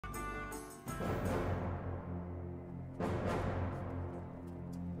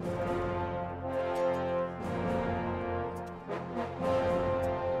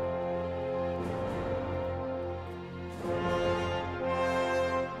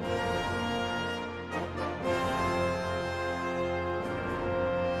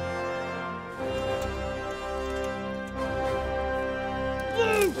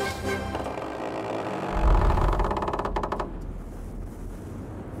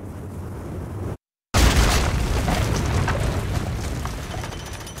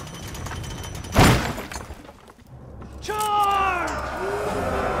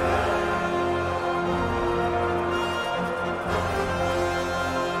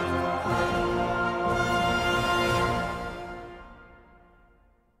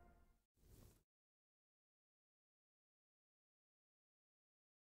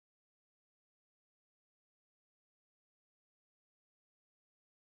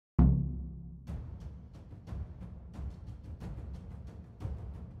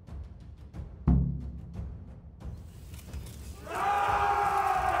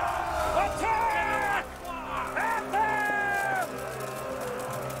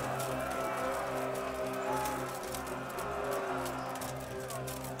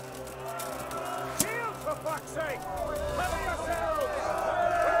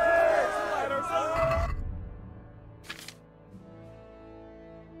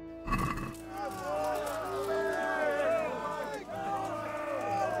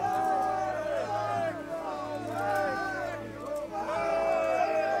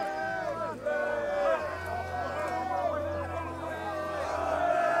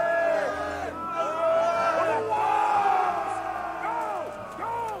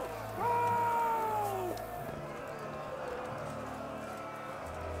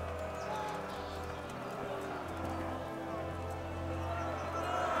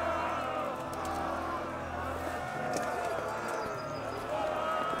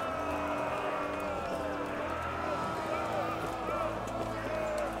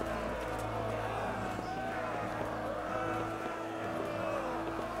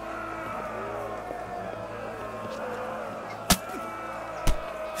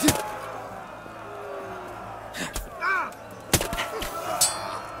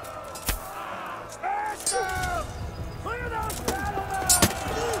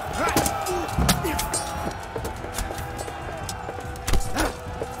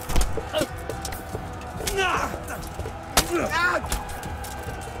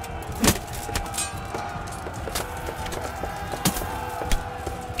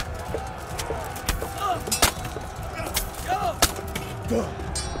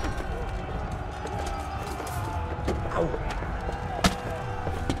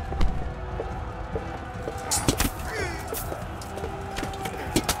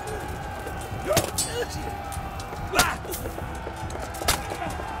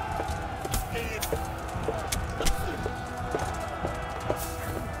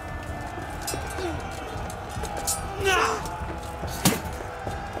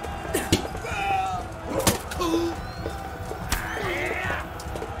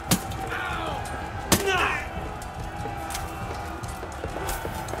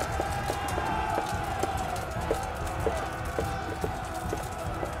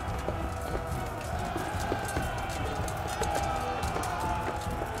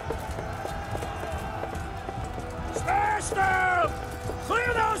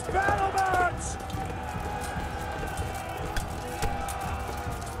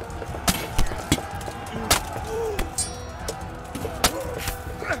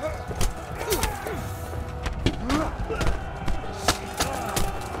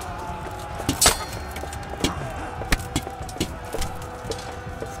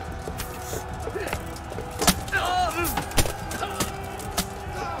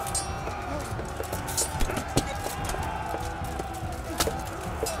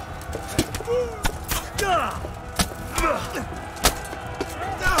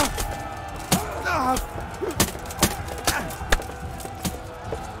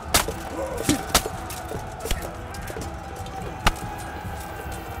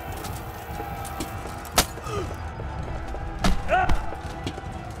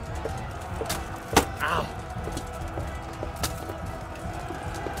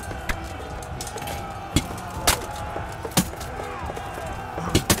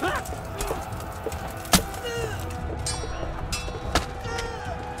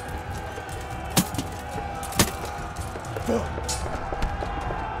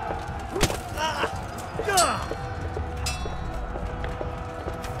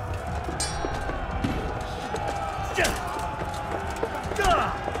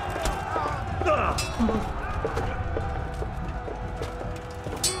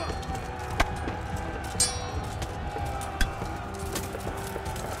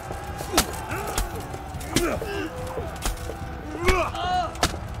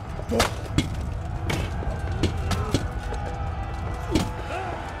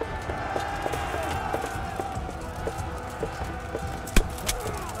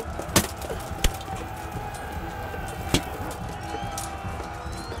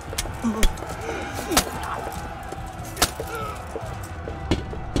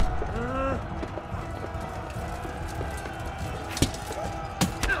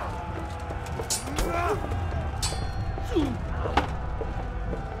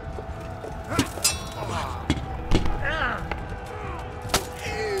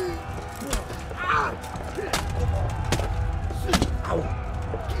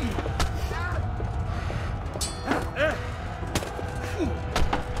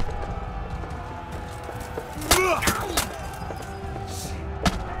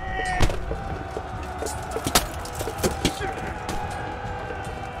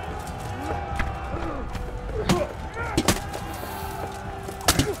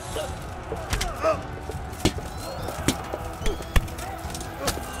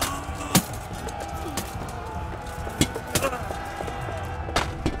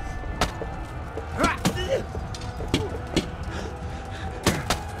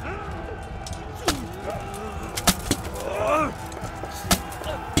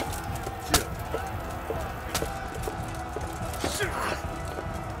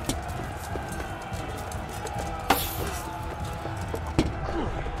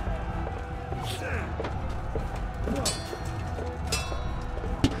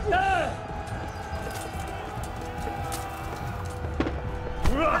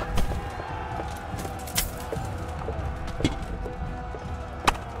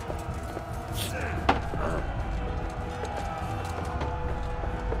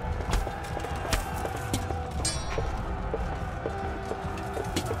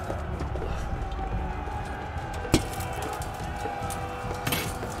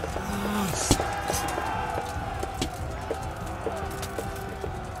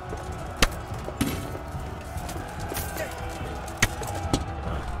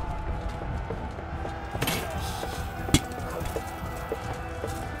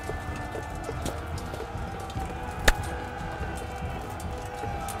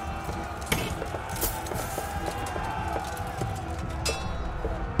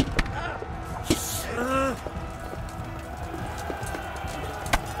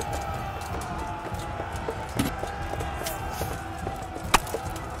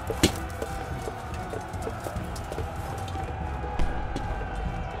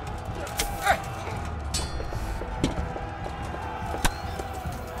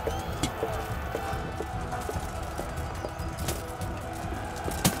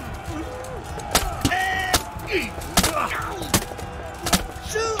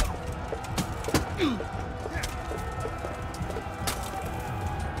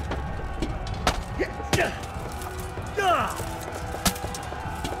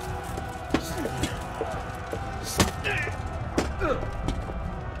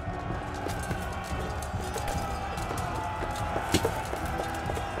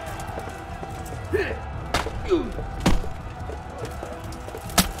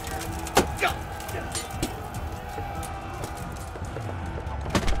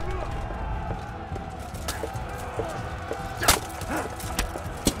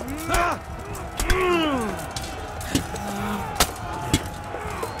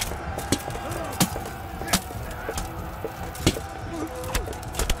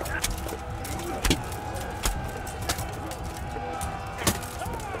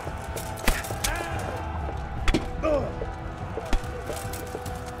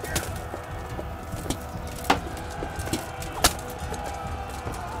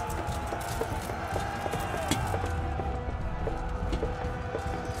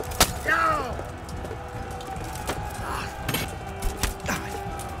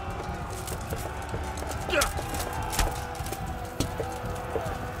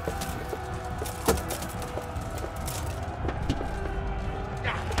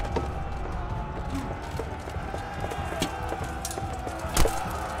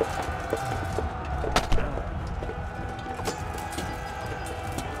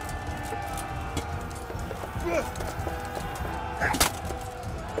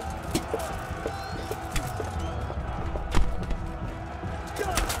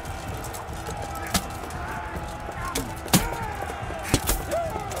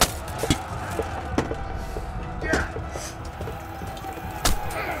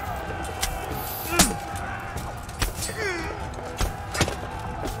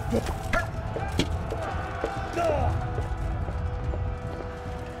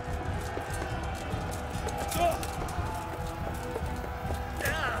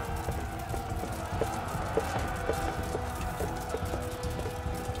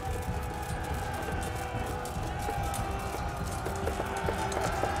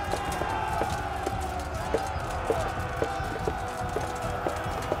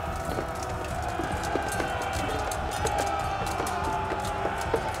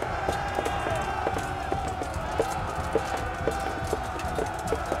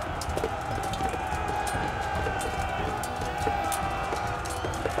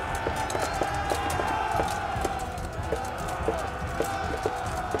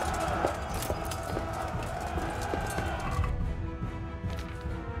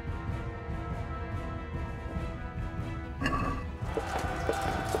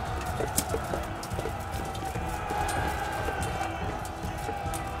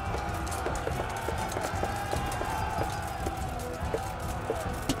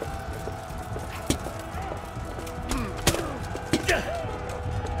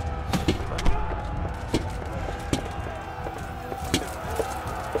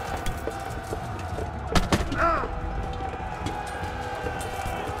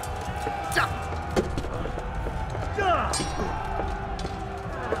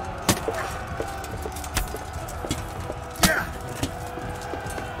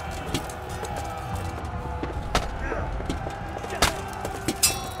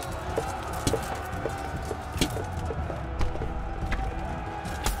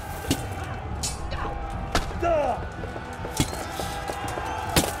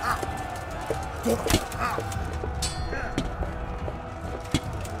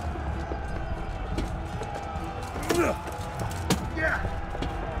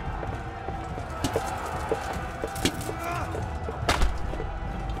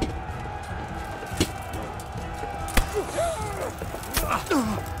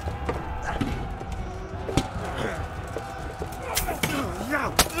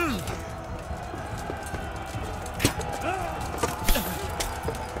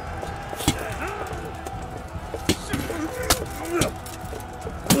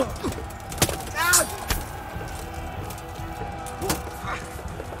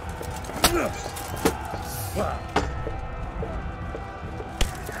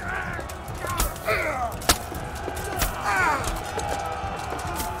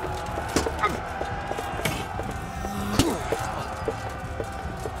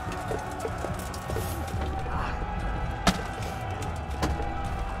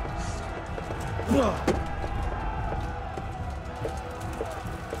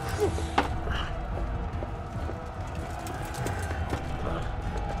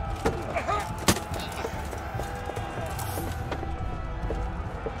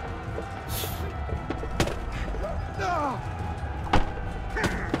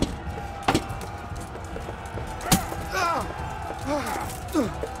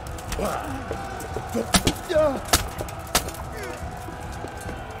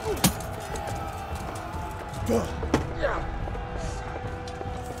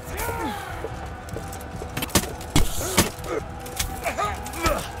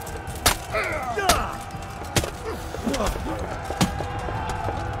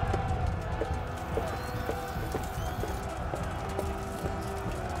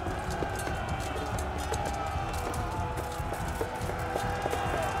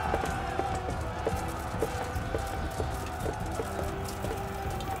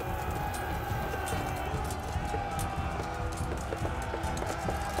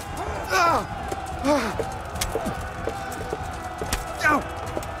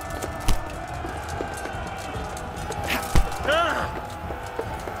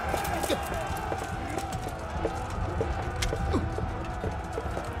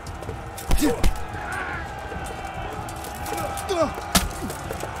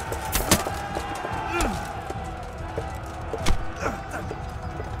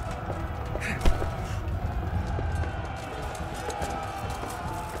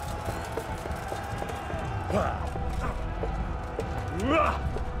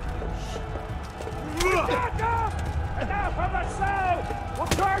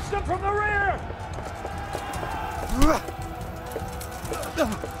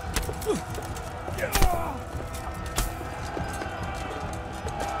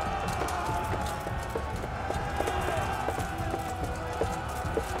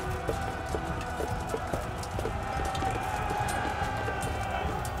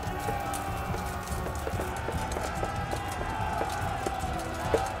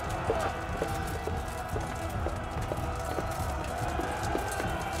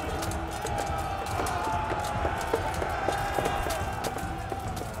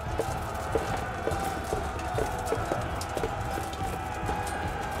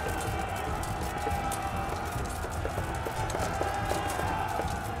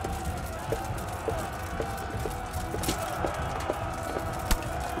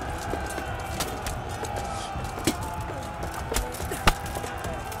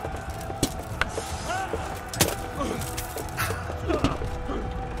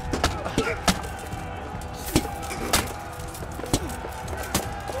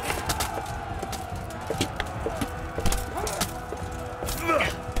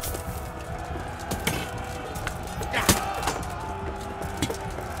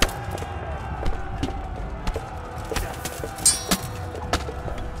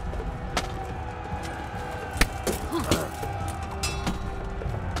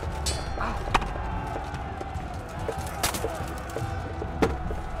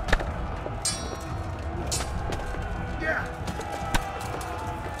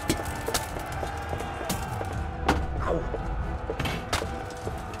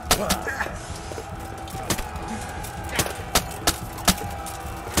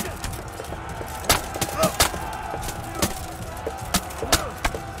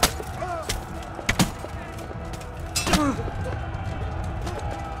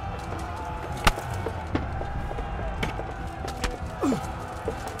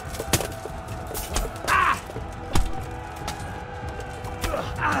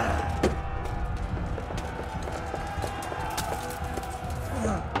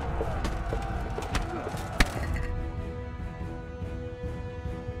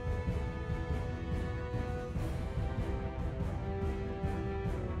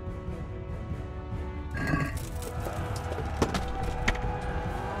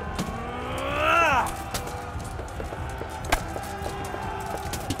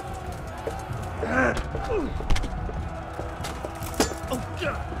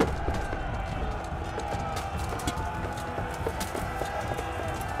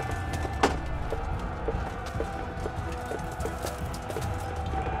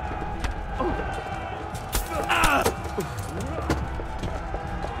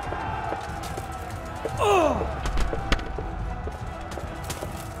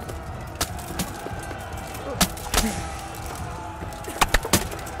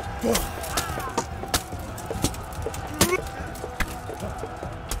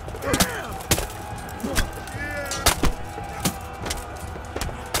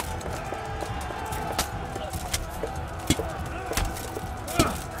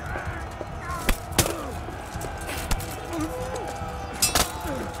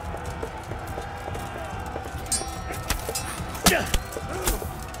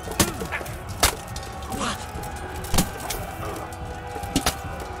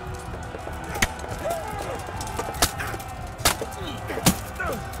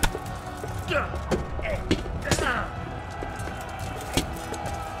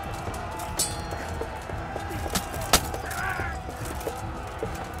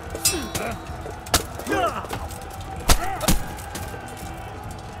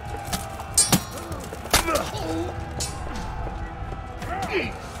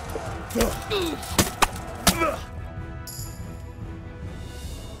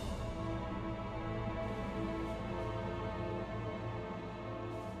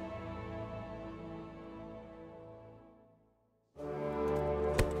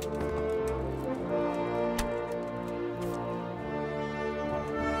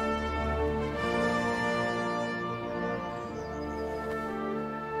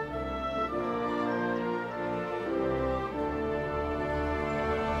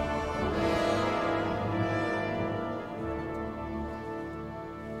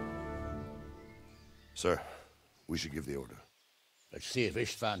Sir, we should give the order. Let's see if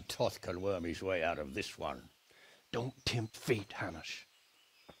Istvan Toth can worm his way out of this one. Don't tempt fate, Hanush.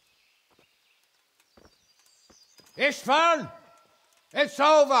 Istvan! It's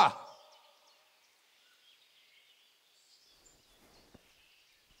over!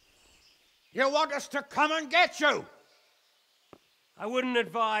 You want us to come and get you? I wouldn't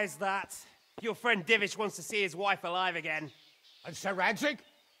advise that. Your friend Divish wants to see his wife alive again. And Sir Radzig?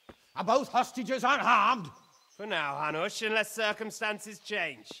 Are both hostages unharmed? For now, Hanush, unless circumstances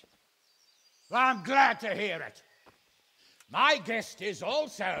change. Well, I'm glad to hear it. My guest is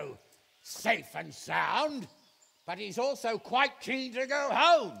also safe and sound, but he's also quite keen to go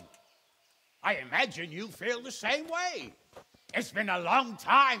home. I imagine you feel the same way. It's been a long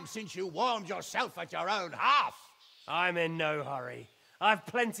time since you warmed yourself at your own hearth. I'm in no hurry. I've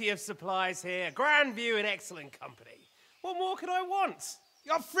plenty of supplies here, grand view and excellent company. What more could I want?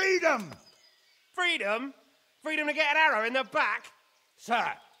 Your freedom! Freedom? Freedom to get an arrow in the back? Sir,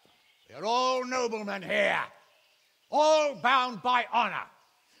 we're all noblemen here, all bound by honor.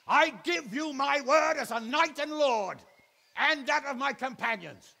 I give you my word as a knight and lord, and that of my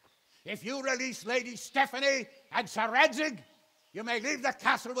companions. If you release Lady Stephanie and Sir Radzig, you may leave the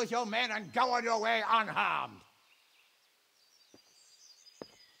castle with your men and go on your way unharmed.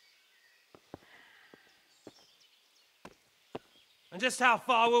 And just how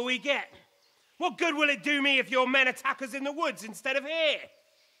far will we get? What good will it do me if your men attack us in the woods instead of here?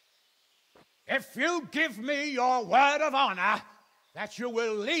 If you give me your word of honor that you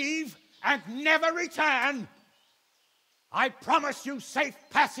will leave and never return, I promise you safe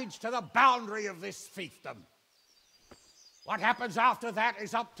passage to the boundary of this fiefdom. What happens after that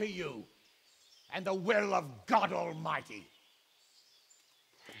is up to you and the will of God Almighty.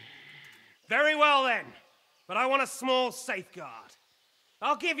 Very well then, but I want a small safeguard.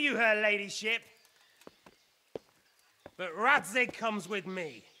 I'll give you her ladyship, but Radzig comes with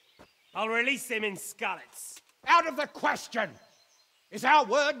me. I'll release him in Skalitz. Out of the question! Is our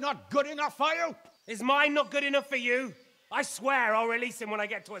word not good enough for you? Is mine not good enough for you? I swear I'll release him when I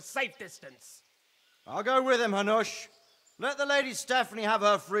get to a safe distance. I'll go with him, Hanush. Let the Lady Stephanie have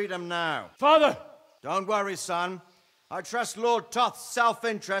her freedom now. Father! Don't worry, son. I trust Lord Toth's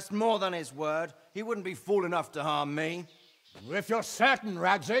self-interest more than his word. He wouldn't be fool enough to harm me. If you're certain,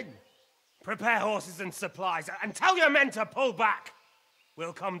 Radzig. Prepare horses and supplies, and tell your men to pull back.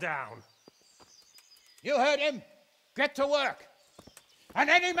 We'll come down. You heard him. Get to work. And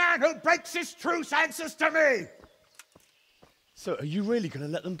any man who breaks this truce answers to me. So, are you really going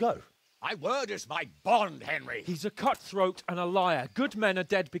to let them go? My word is my bond, Henry. He's a cutthroat and a liar. Good men are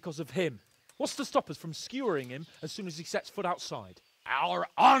dead because of him. What's to stop us from skewering him as soon as he sets foot outside? Our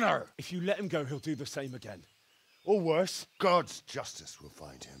honor. If you let him go, he'll do the same again. Or worse. God's justice will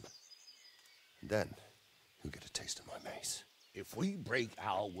find him. And then he'll get a taste of my mace. If we break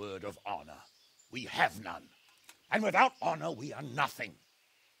our word of honor, we have none. And without honor, we are nothing.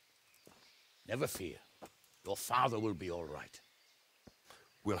 Never fear. Your father will be all right.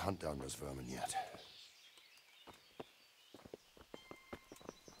 We'll hunt down those vermin yet.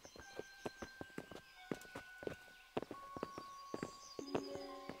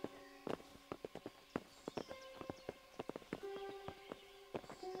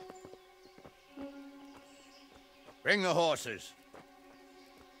 Bring the horses.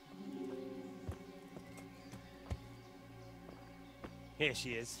 Here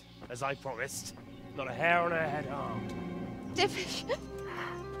she is, as I promised. Not a hair on her head harmed. Divish.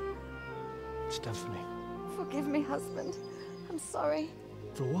 Stephanie. Forgive me, husband. I'm sorry.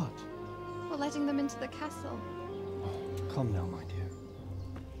 For what? For letting them into the castle. Come now, my dear.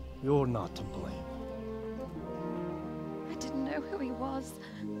 You're not to blame. I didn't know who he was.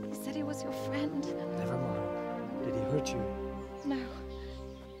 He said he was your friend. Never mind. Did he hurt you? No.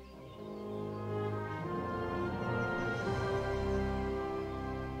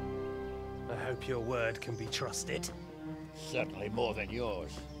 I hope your word can be trusted. Certainly more than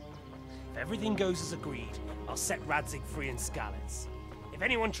yours. If everything goes as agreed, I'll set Radzig free in Skalitz. If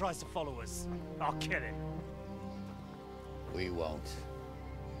anyone tries to follow us, I'll kill him. We won't.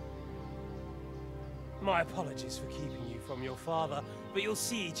 My apologies for keeping you from your father, but you'll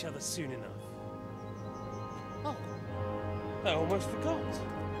see each other soon enough. Oh, I almost forgot.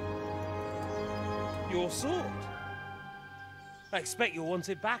 Your sword. I expect you'll want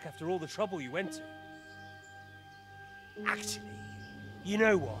it back after all the trouble you went to. Actually, you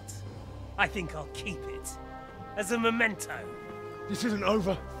know what? I think I'll keep it. As a memento. This isn't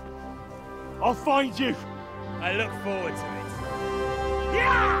over. I'll find you. I look forward to it.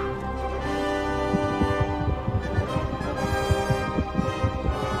 Yeah!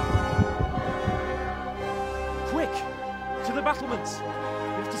 Quick! To the battlements! We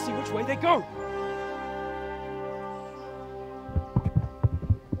have to see which way they go!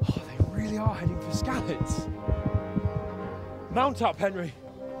 Oh, they really are heading for Skalitz. Mount up, Henry.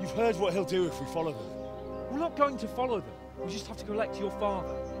 You've heard what he'll do if we follow them. We're not going to follow them. We just have to collect your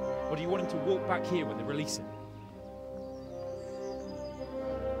father. Or do you want him to walk back here when they release him?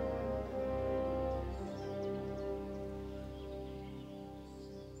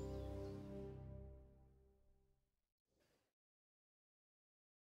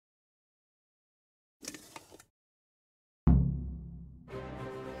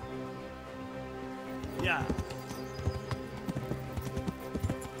 Yeah.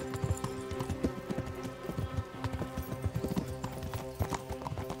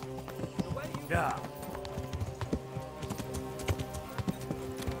 Yeah.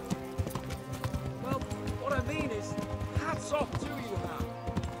 Well, what I mean is, hats off to you, Hal.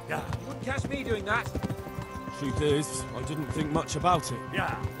 Yeah. You wouldn't catch me doing that. Truth is, I didn't think much about it.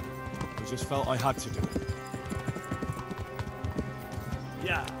 Yeah. I just felt I had to do it.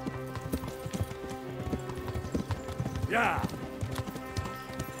 Yeah. Yeah.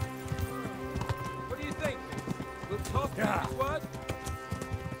 What do you think? Will Toth keep Yeah. his word?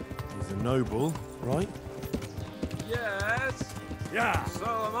 He's a noble, right? Yes. Yeah. So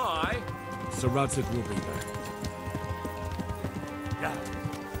am I. So Radzig will be there. Yeah.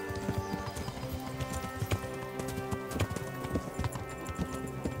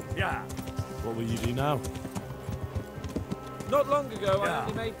 Yeah. What will you do now? Not long ago, Yeah. I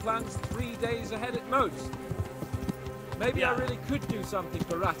only made plans 3 days ahead at most. Maybe I Yeah. really could do something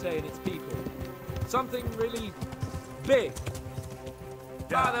for Rattay and its people. Something really big.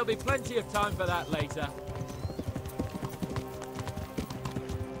 Yeah. Ah, there'll be plenty of time for that later.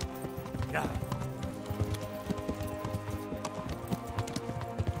 Yeah.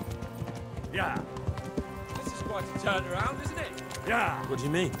 Yeah. This is quite a turnaround, isn't it? Yeah. What do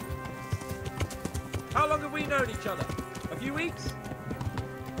you mean? How long have we known each other? A few weeks?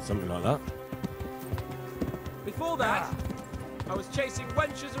 Something like that. Before that, I was chasing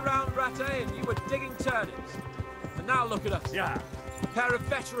wenches around Rattay and you were digging turnips. And now look at us. Yeah. A pair of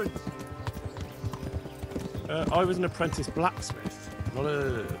veterans. I was an apprentice blacksmith, not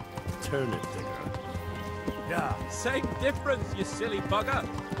a turnip digger. Yeah. Same difference, you silly bugger.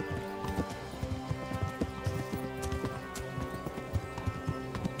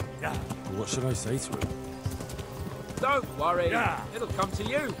 Yeah. What should I say to him? Don't worry. Yeah. It'll come to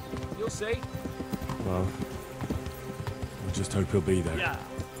you. You'll see. Well, I just hope he'll be there, Yeah.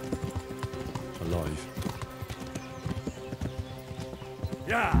 alive.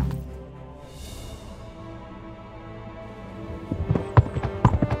 Yeah.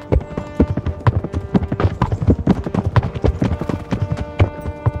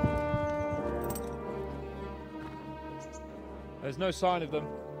 There's no sign of them.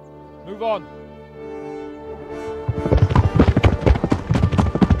 Move on.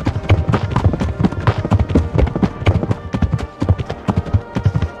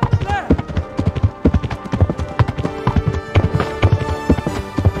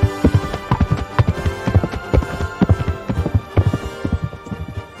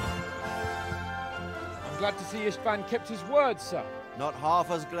 I'm glad to see Istvan kept his word, sir. Not half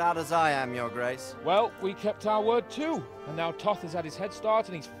as glad as I am, Your Grace. Well, we kept our word too, and now Toth has had his head start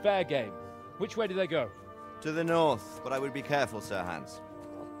and he's fair game. Which way do they go? To the north, but I would be careful, Sir Hans.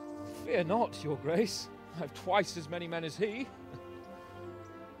 Fear not, Your Grace. I have twice as many men as he.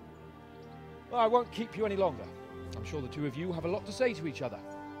 Well, I won't keep you any longer. I'm sure the two of you have a lot to say to each other.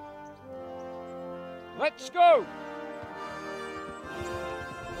 Let's go!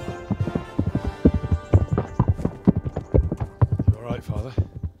 You all right, Father?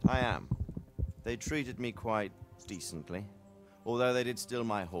 I am. They treated me quite decently. Although they did steal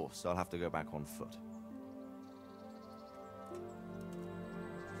my horse, so I'll have to go back on foot.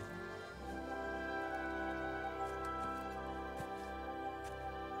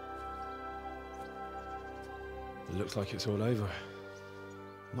 It looks like it's all over.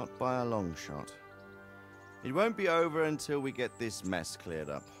 Not by a long shot. It won't be over until we get this mess cleared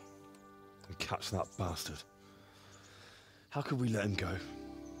up. And catch that bastard. How could we let him go?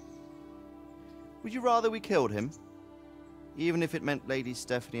 Would you rather we killed him? Even if it meant Lady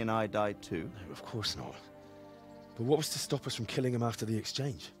Stephanie and I died too? No, of course not. But what was to stop us from killing him after the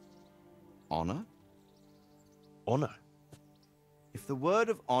exchange? Honor? Honor? If the word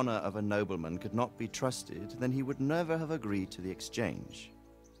of honor of a nobleman could not be trusted, then he would never have agreed to the exchange.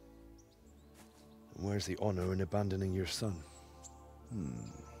 And where's the honor in abandoning your son?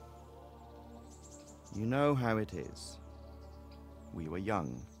 You know how it is. We were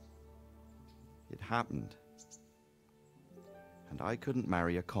young. It happened. And I couldn't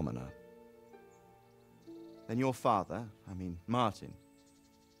marry a commoner. Then your father, Martin,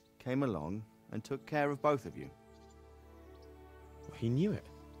 came along and took care of both of you. Well, he knew it.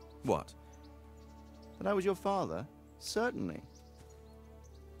 What? That I was your father? Certainly.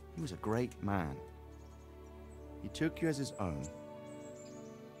 He was a great man. He took you as his own.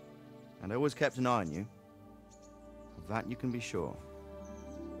 And always kept an eye on you. Of that you can be sure.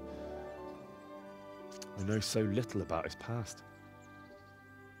 I know so little about his past.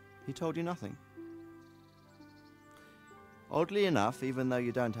 He told you nothing? Oddly enough, even though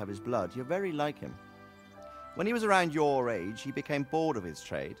you don't have his blood, you're very like him. When he was around your age, he became bored of his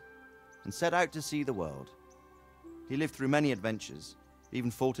trade and set out to see the world. He lived through many adventures, even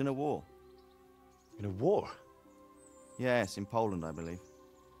fought in a war. In a war? Yes, in Poland, I believe.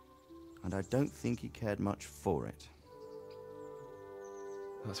 And I don't think he cared much for it.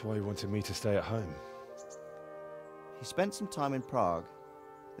 That's why he wanted me to stay at home. He spent some time in Prague,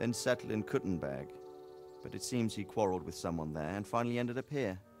 then settled in Kuttenberg. But it seems he quarreled with someone there and finally ended up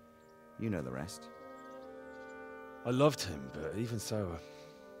here. You know the rest. I loved him, but even so,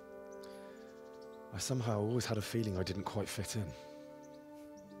 I somehow always had a feeling I didn't quite fit in.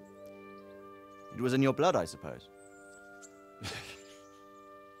 It was in your blood, I suppose.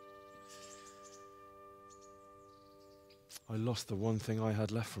 I lost the one thing I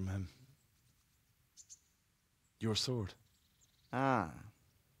had left from him. Your sword. Ah,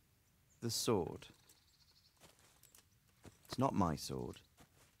 the sword. It's not my sword.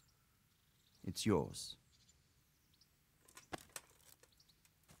 It's yours.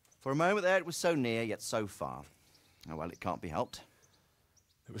 For a moment there, it was so near, yet so far. Oh, well, it can't be helped.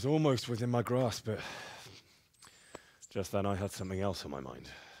 It was almost within my grasp, but just then I had something else on my mind.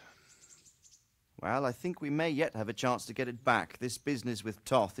 Well, I think we may yet have a chance to get it back. This business with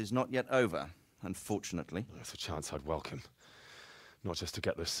Toth is not yet over, unfortunately. That's a chance I'd welcome. Not just to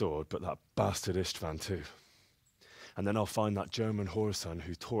get the sword, but that bastard Istvan too. And then I'll find that German whoreson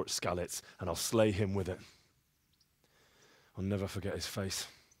who torched Skalitz, and I'll slay him with it. I'll never forget his face.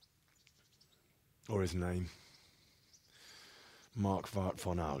 Or his name. Markvart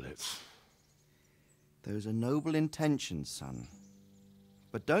von Aulitz. Those are noble intentions, son.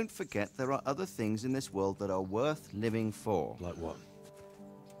 But don't forget there are other things in this world that are worth living for. Like what?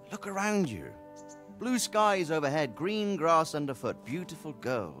 Look around you. Blue skies overhead, green grass underfoot, beautiful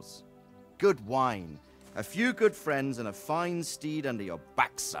girls. Good wine, a few good friends, and a fine steed under your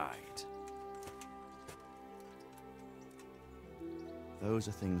backside. Those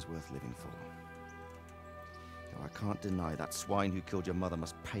are things worth living for. Though I can't deny that swine who killed your mother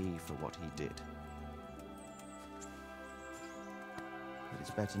must pay for what he did. But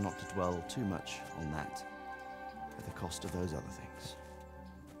it's better not to dwell too much on that at the cost of those other things.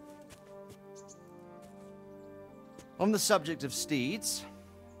 On the subject of steeds,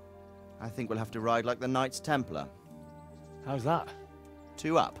 I think we'll have to ride like the Knights Templar. How's that?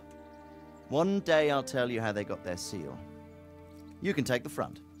 2 up. One day I'll tell you how they got their seal. You can take the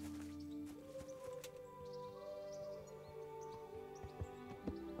front.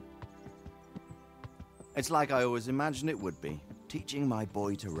 It's like I always imagined it would be, teaching my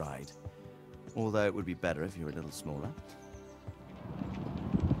boy to ride. Although it would be better if you were a little smaller.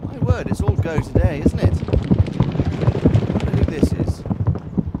 My word, it's all go today, isn't it? I wonder who this is.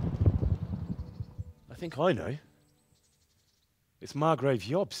 I think I know. It's Margrave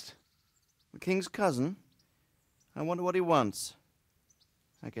Jobst. The king's cousin? I wonder what he wants.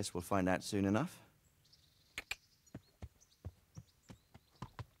 I guess we'll find out soon enough.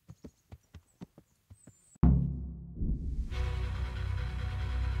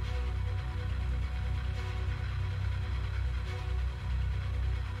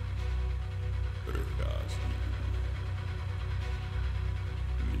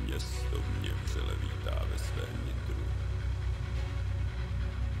 Město mě vřele vítá ve svém nitru.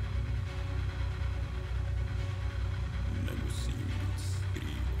 Nemusím nic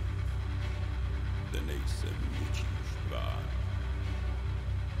skrývat.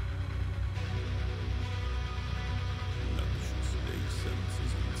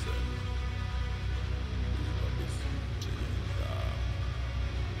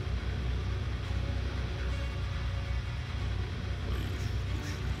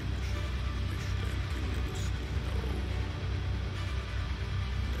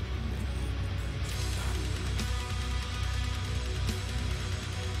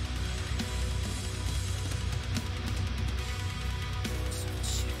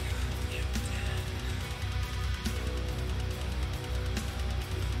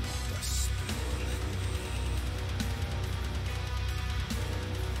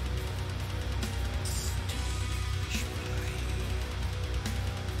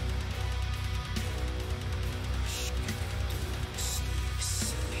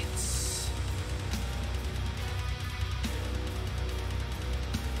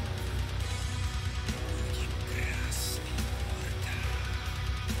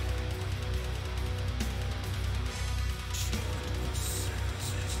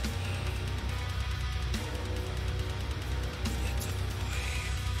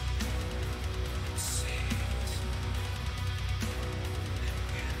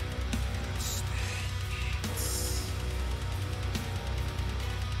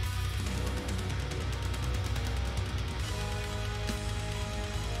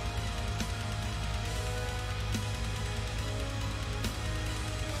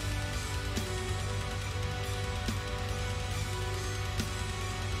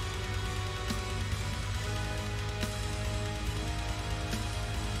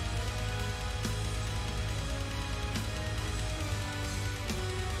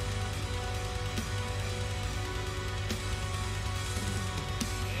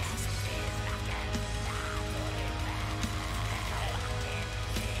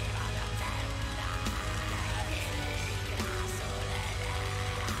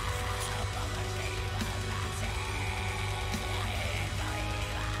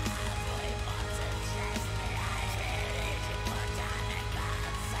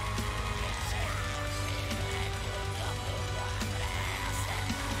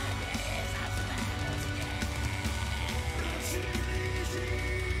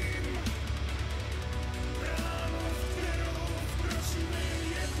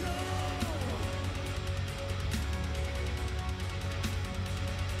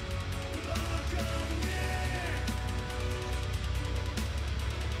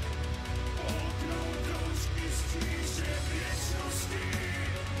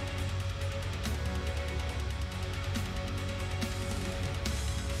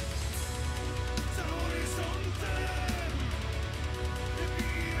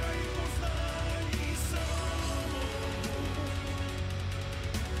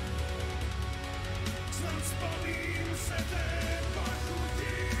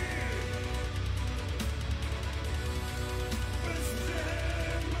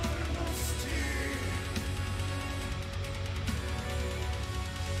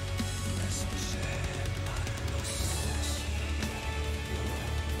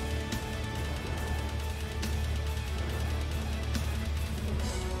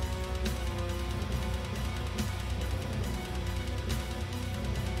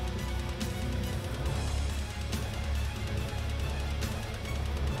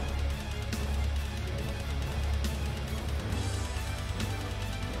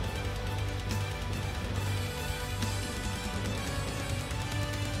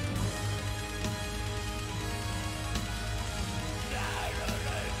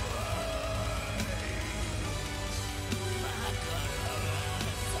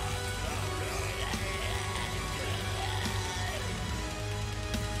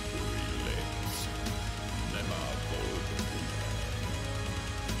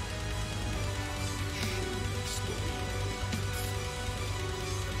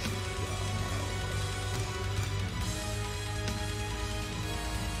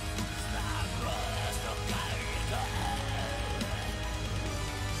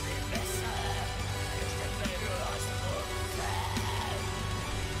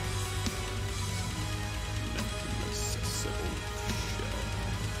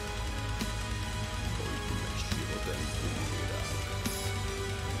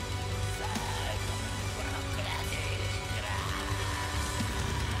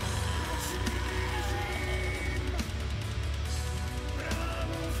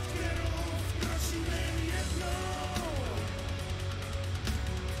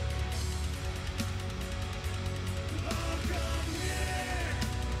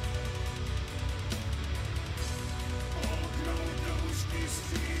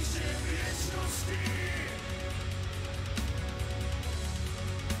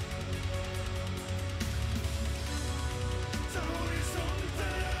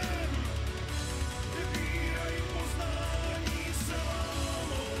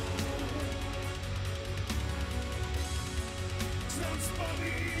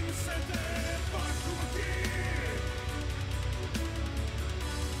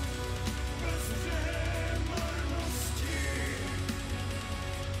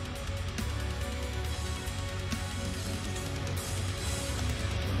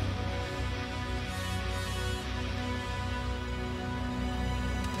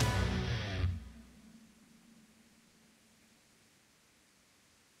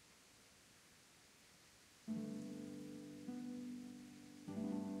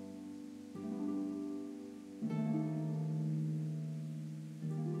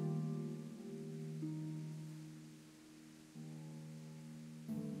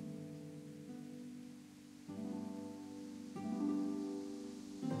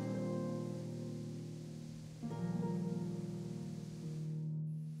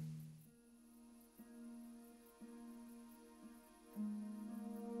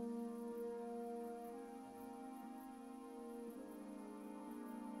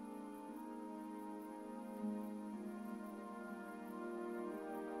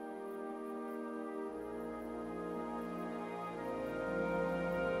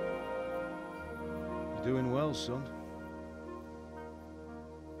 You're doing well, son.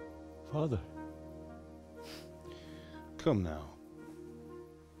 Father. Come now.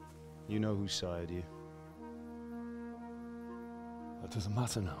 You know who sired you. That doesn't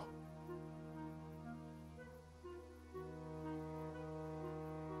matter now.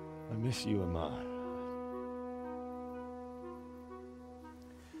 I miss you, Amar.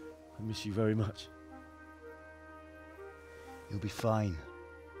 I miss you very much. You'll be fine.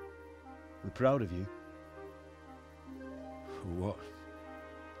 We're proud of you. For what?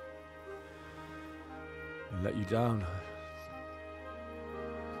 I let you down.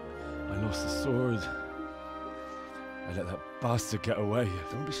 I lost the sword. I let that bastard get away.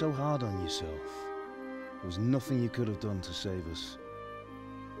 Don't be so hard on yourself. There was nothing you could have done to save us.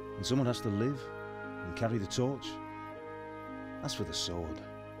 And someone has to live and carry the torch. As for the sword,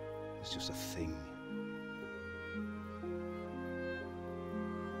 it's just a thing.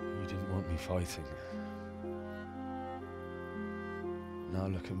 You didn't want me fighting. Now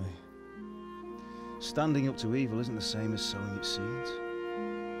look at me. Standing up to evil isn't the same as sowing its seeds.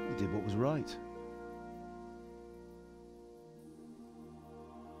 You did what was right.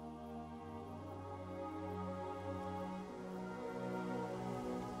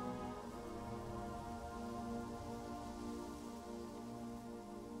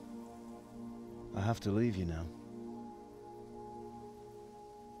 I have to leave you now.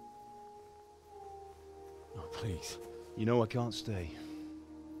 Oh, please. You know I can't stay.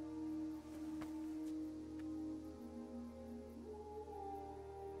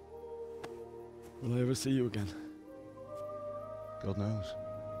 Will I ever see you again? God knows.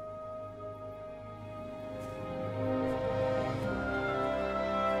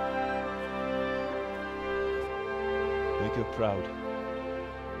 Make her proud.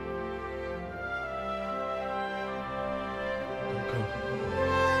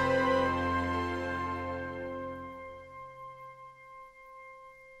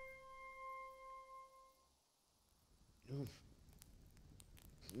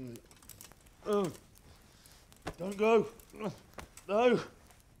 Don't go. Don't go. No.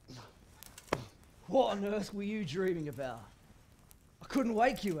 What on earth were you dreaming about? I couldn't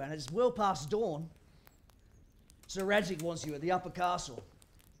wake you, and it's well past dawn. Sir Radzig wants you at the upper castle.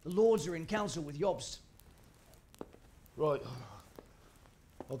 The lords are in council with Jobst. Right.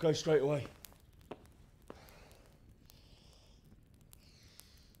 I'll go straight away.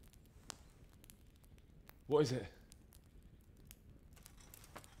 What is it?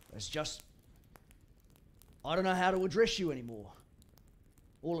 It's just... I don't know how to address you anymore.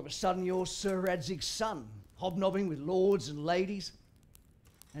 All of a sudden you're Sir Radzig's son, hobnobbing with lords and ladies.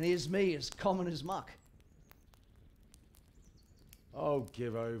 And here's me, as common as muck. Oh,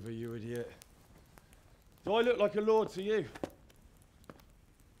 give over, you idiot. Do I look like a lord to you?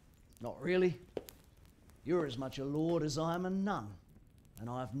 Not really. You're as much a lord as I am a nun. And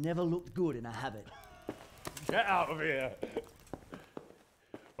I've never looked good in a habit. Get out of here!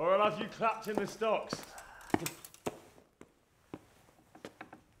 Or I'll have you clapped in the stocks.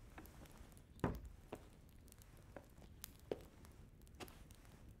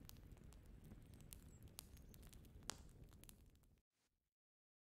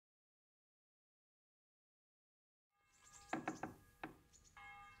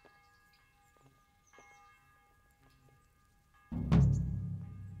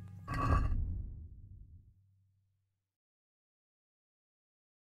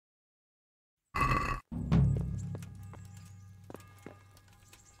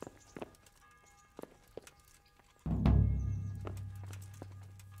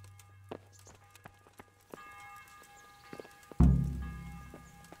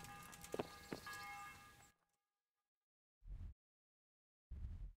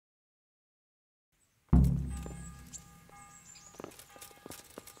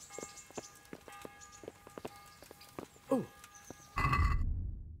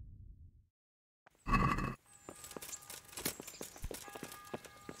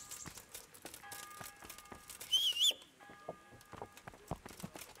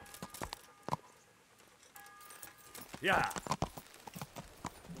 Yeah.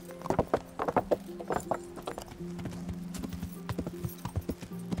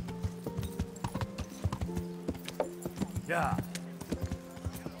 Yeah.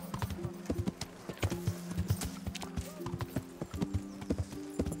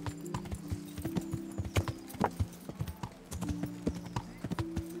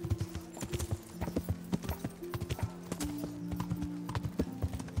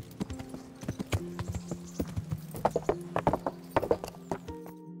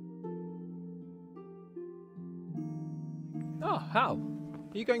 Oh, how?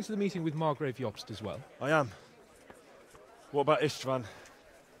 Are you going to the meeting with Margrave Jobst as well? I am. What about Istvan?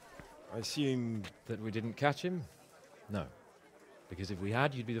 I assume... That we didn't catch him? No. Because if we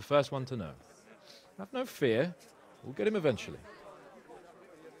had, you'd be the first one to know. Have no fear. We'll get him eventually.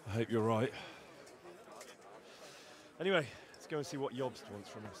 I hope you're right. Anyway, let's go and see what Jobst wants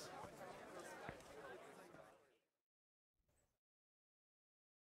from us.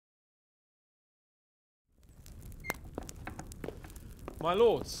 My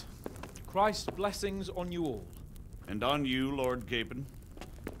lords, Christ's blessings on you all. And on you, Lord Capon.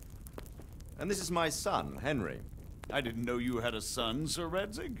 And this is my son, Henry. I didn't know you had a son, Sir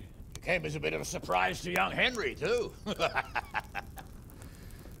Radzig. It came as a bit of a surprise to young Henry, too.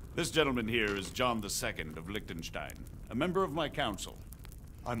 This gentleman here is John II of Liechtenstein, a member of my council.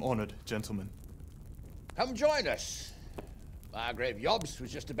 I'm honored, gentlemen. Come join us. Margrave Jobst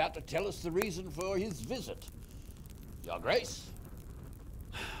was just about to tell us the reason for his visit. Your Grace?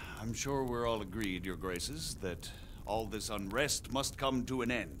 I'm sure we're all agreed, Your Graces, that all this unrest must come to an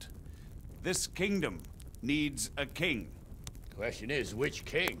end. This kingdom needs a king. Question is, which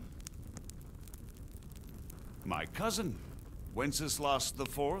king? My cousin, Wenceslas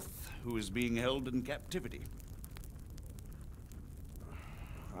IV, who is being held in captivity.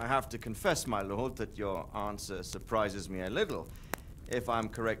 I have to confess, my lord, that your answer surprises me a little. If I'm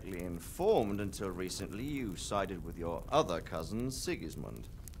correctly informed, until recently you sided with your other cousin, Sigismund.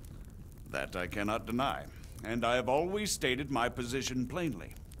 That I cannot deny, and I have always stated my position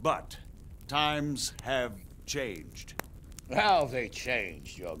plainly. But times have changed. How have they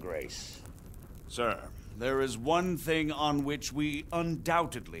changed, Your Grace? Sir, there is one thing on which we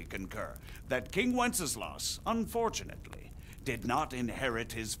undoubtedly concur. That King Wenceslas, unfortunately, did not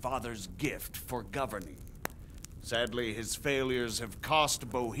inherit his father's gift for governing. Sadly, his failures have cost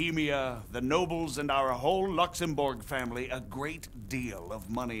Bohemia, the nobles, and our whole Luxembourg family a great deal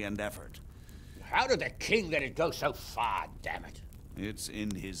of money and effort. How did the king let it go so far, damn it? It's in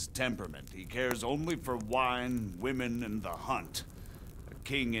his temperament. He cares only for wine, women, and the hunt. A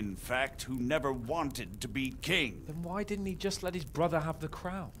king, in fact, who never wanted to be king. Then why didn't he just let his brother have the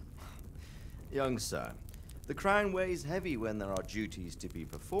crown? Young sir, the crown weighs heavy when there are duties to be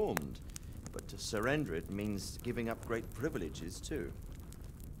performed, but to surrender it means giving up great privileges too.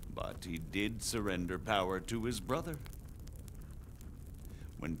 But he did surrender power to his brother.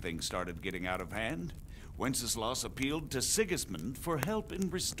 When things started getting out of hand, Wenceslas appealed to Sigismund for help in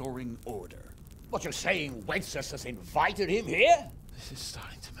restoring order. What, you're saying Wenceslas invited him here? This is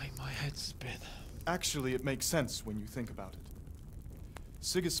starting to make my head spin. Actually, it makes sense when you think about it.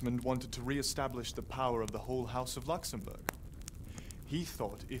 Sigismund wanted to re-establish the power of the whole House of Luxembourg. He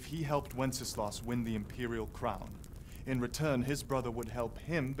thought if he helped Wenceslas win the imperial crown, in return his brother would help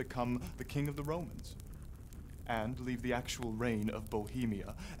him become the king of the Romans, and leave the actual reign of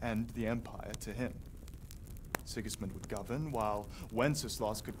Bohemia and the empire to him. Sigismund would govern, while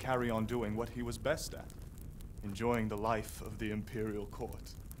Wenceslas could carry on doing what he was best at, enjoying the life of the imperial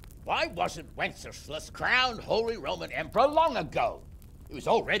court. Why wasn't Wenceslas crowned Holy Roman Emperor long ago? He was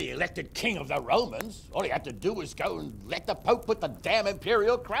already elected king of the Romans. All he had to do was go and let the Pope put the damn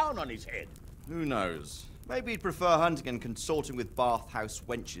imperial crown on his head. Who knows? Maybe he'd prefer hunting and consorting with bathhouse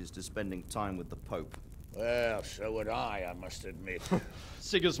wenches to spending time with the Pope. Well, so would I must admit.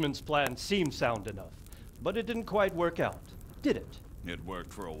 Sigismund's plan seemed sound enough, but it didn't quite work out, did it? It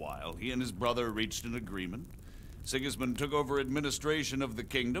worked for a while. He and his brother reached an agreement. Sigismund took over administration of the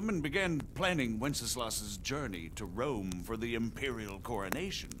kingdom and began planning Wenceslas's journey to Rome for the imperial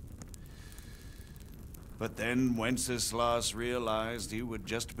coronation. But then Wenceslas realized he would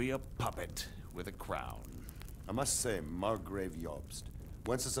just be a puppet with a crown. I must say, Margrave Jobst,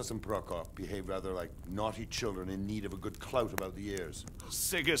 Wenceslas and Prokop behave rather like naughty children in need of a good clout about the ears.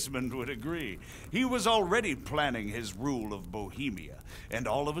 Sigismund would agree. He was already planning his rule of Bohemia, and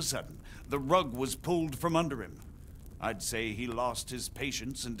all of a sudden, the rug was pulled from under him. I'd say he lost his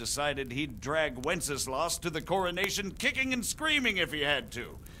patience and decided he'd drag Wenceslas to the coronation kicking and screaming if he had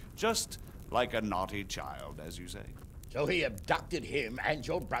to. Just like a naughty child, as you say. So he abducted him and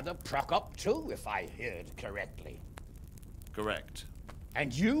your brother Prokop too, if I heard correctly. Correct.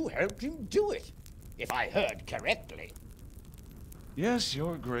 And you helped him do it, if I heard correctly. Yes,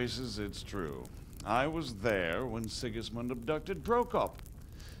 Your Graces, it's true. I was there when Sigismund abducted Prokop.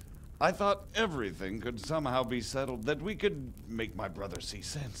 I thought everything could somehow be settled, that we could make my brother see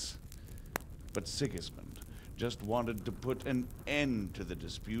sense. But Sigismund just wanted to put an end to the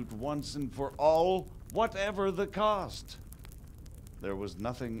dispute once and for all, whatever the cost. There was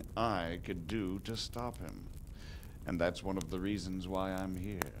nothing I could do to stop him. And that's one of the reasons why I'm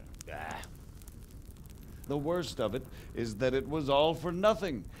here. The worst of it is that it was all for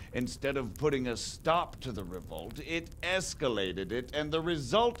nothing. Instead of putting a stop to the revolt, it escalated it, and the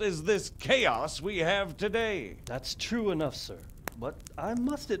result is this chaos we have today. That's true enough, sir. But I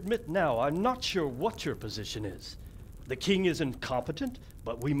must admit now, I'm not sure what your position is. The king is incompetent,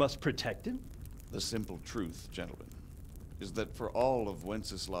 but we must protect him? The simple truth, gentlemen, is that for all of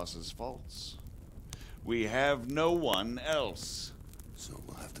Wenceslas's faults, we have no one else. So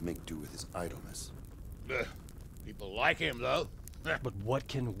we'll have to make do with his idleness. People like him, though. But what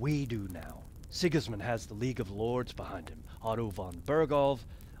can we do now? Sigismund has the League of Lords behind him. Otto von Bergolf,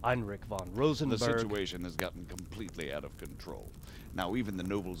 Heinrich von Rosenberg. The situation has gotten completely out of control. Now even the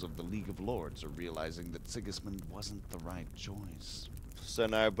nobles of the League of Lords are realizing that Sigismund wasn't the right choice. So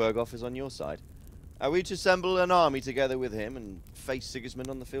now Bergolf is on your side. Are we to assemble an army together with him and face Sigismund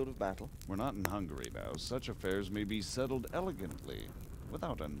on the field of battle? We're not in Hungary now. Such affairs may be settled elegantly,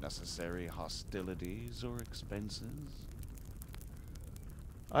 without unnecessary hostilities or expenses.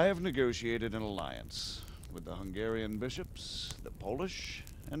 I have negotiated an alliance with the Hungarian bishops, the Polish,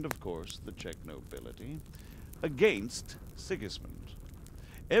 and of course the Czech nobility, against Sigismund.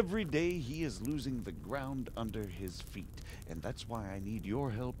 Every day he is losing the ground under his feet, and that's why I need your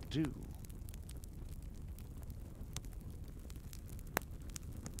help too.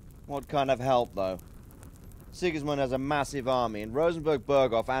 What kind of help, though? Sigismund has a massive army, and Rosenberg,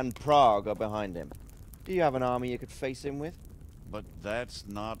 Berghoff, and Prague are behind him. Do you have an army you could face him with? But that's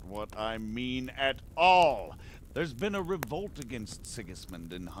not what I mean at all. There's been a revolt against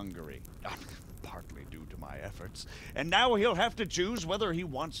Sigismund in Hungary, partly due to my efforts, and now he'll have to choose whether he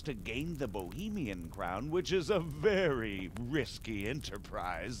wants to gain the Bohemian crown, which is a very risky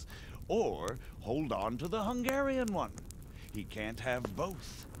enterprise, or hold on to the Hungarian one. He can't have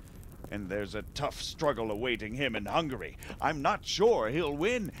both. And there's a tough struggle awaiting him in Hungary. I'm not sure he'll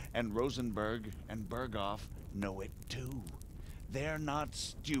win, and Rosenberg and Berghoff know it too. They're not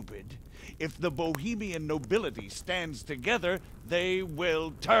stupid. If the Bohemian nobility stands together, they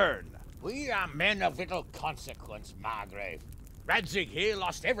will turn. We are men of little consequence, Margrave. Radzig here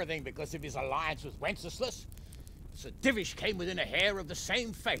lost everything because of his alliance with Wenceslas. Sir Divish came within a hair of the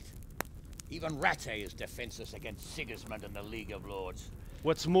same fate. Even Rattay is defenseless against Sigismund and the League of Lords.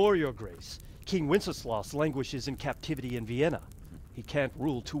 What's more, Your Grace, King Wenceslas languishes in captivity in Vienna. He can't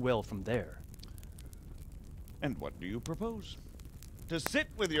rule too well from there. And what do you propose? To sit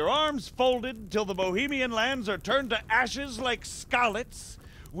with your arms folded till the Bohemian lands are turned to ashes like Skalitz?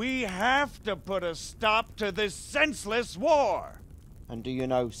 We have to put a stop to this senseless war! And do you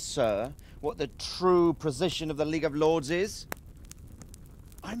know, sir, what the true position of the League of Lords is?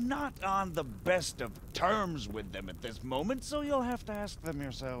 I'm not on the best of terms with them at this moment, so you'll have to ask them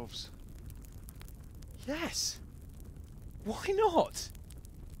yourselves. Yes. Why not?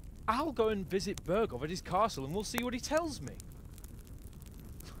 I'll go and visit Berghoff at his castle and we'll see what he tells me.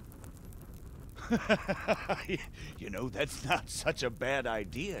 You know, that's not such a bad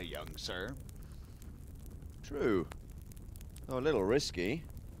idea, young sir. True. Though a little risky.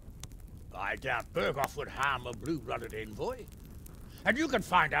 I doubt Berghoff would harm a blue-blooded envoy. And you can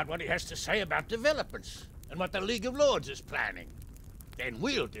find out what he has to say about developments and what the League of Lords is planning. Then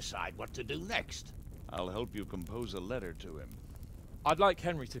we'll decide what to do next. I'll help you compose a letter to him. I'd like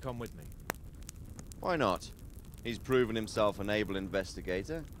Henry to come with me. Why not? He's proven himself an able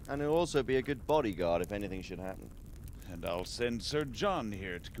investigator, and he'll also be a good bodyguard if anything should happen. And I'll send Sir John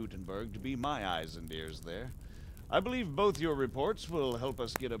here to Gutenberg to be my eyes and ears there. I believe both your reports will help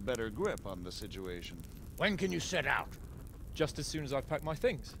us get a better grip on the situation. When can you set out? Just as soon as I've packed my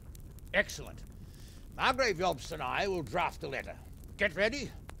things. Excellent. Margrave Jobst and I will draft a letter. Get ready,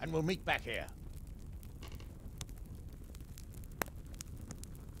 and we'll meet back here.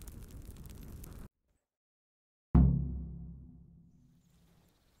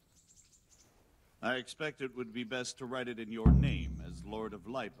 I expect it would be best to write it in your name as Lord of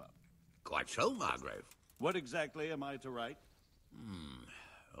Lipa. Quite so, Margrave. What exactly am I to write?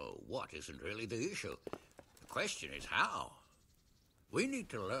 Oh, what isn't really the issue. The question is how. We need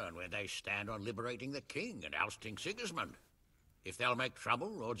to learn where they stand on liberating the king and ousting Sigismund. If they'll make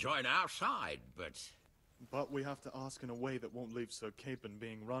trouble or join our side, but... But we have to ask in a way that won't leave Sir Capon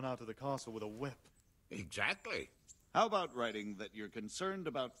being run out of the castle with a whip. Exactly. How about writing that you're concerned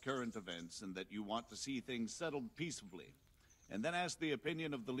about current events and that you want to see things settled peaceably, and then ask the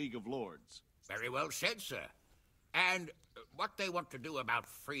opinion of the League of Lords? Very well said, sir. And what they want to do about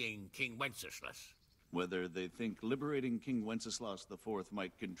freeing King Wenceslas. Whether they think liberating King Wenceslas IV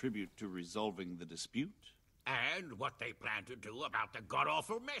might contribute to resolving the dispute? And what they plan to do about the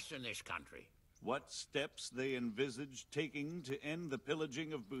god-awful mess in this country. what steps they envisage taking to end the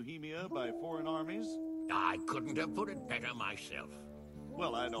pillaging of Bohemia by foreign armies? I couldn't have put it better myself.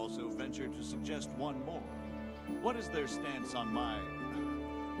 Well, I'd also venture to suggest one more. What is their stance on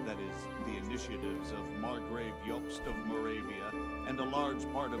that is, the initiatives of Margrave Jobst of Moravia and a large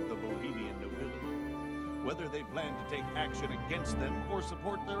part of the Bohemian nobility? Whether they plan to take action against them or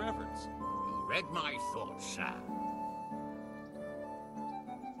support their efforts? You read my thoughts, sir.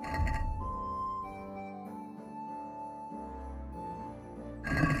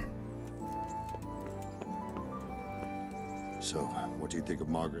 So, what do you think of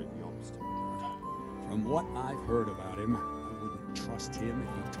Margrave Jobst? From what I've heard about him, I wouldn't trust him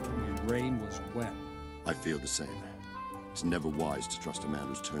if he told me rain was wet. I feel the same. It's never wise to trust a man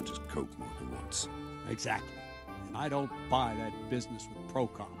who's turned his coat more than once. Exactly. And I don't buy that business with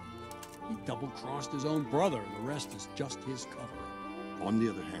Prokop. He double-crossed his own brother, and the rest is just his cover. On the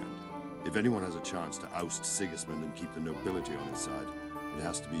other hand, if anyone has a chance to oust Sigismund and keep the nobility on his side, it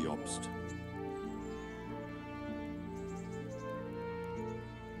has to be Jobst.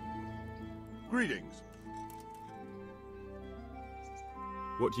 Greetings.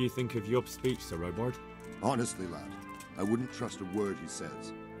 What do you think of Jobst's speech, Sir Robard? Honestly, lad, I wouldn't trust a word he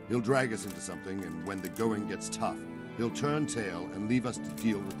says. He'll drag us into something, and when the going gets tough, he'll turn tail and leave us to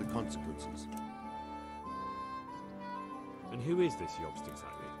deal with the consequences. And who is this Jobst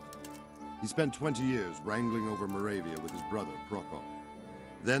exactly? He spent 20 years wrangling over Moravia with his brother, Prokop.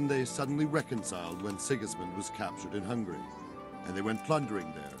 Then they suddenly reconciled when Sigismund was captured in Hungary, and they went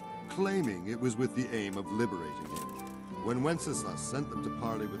plundering there, claiming it was with the aim of liberating him. When Wenceslas sent them to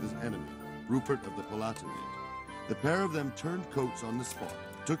parley with his enemy, Rupert of the Palatinate, the pair of them turned coats on the spot,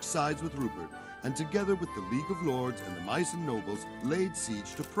 took sides with Rupert, and together with the League of Lords and the Meissen nobles, laid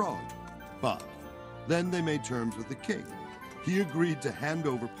siege to Prague. But then they made terms with the king. He agreed to hand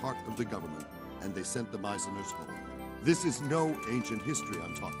over part of the government, and they sent the Meisseners home. This is no ancient history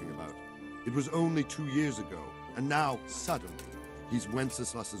I'm talking about. It was only 2 years ago, and now, suddenly, he's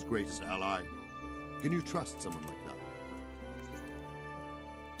Wenceslas's greatest ally. Can you trust someone like that?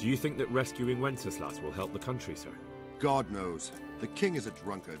 Do you think that rescuing Wenceslas will help the country, sir? God knows. The king is a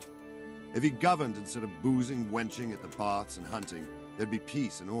drunkard. If he governed instead of boozing, wenching at the baths and hunting, there'd be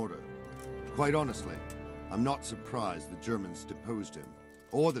peace and order. Quite honestly, I'm not surprised the Germans deposed him,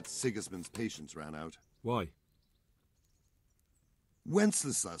 or that Sigismund's patience ran out. Why?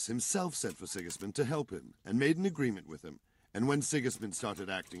 Wenceslas himself sent for Sigismund to help him, and made an agreement with him. And when Sigismund started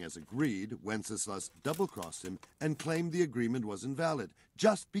acting as agreed, Wenceslas double-crossed him and claimed the agreement was invalid,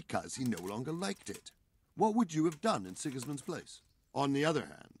 just because he no longer liked it. What would you have done in Sigismund's place? On the other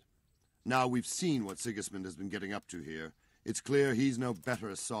hand, now we've seen what Sigismund has been getting up to here, it's clear he's no better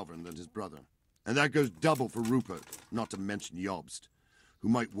a sovereign than his brother. And that goes double for Rupert, not to mention Jobst, who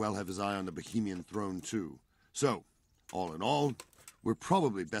might well have his eye on the Bohemian throne too. So, all in all, we're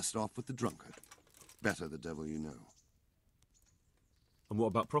probably best off with the drunkard. Better the devil you know. And what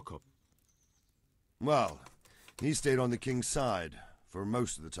about Prokop? Well, he stayed on the king's side, for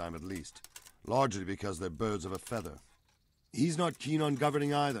most of the time at least, largely because they're birds of a feather. He's not keen on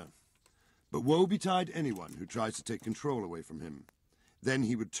governing either, but woe betide anyone who tries to take control away from him. Then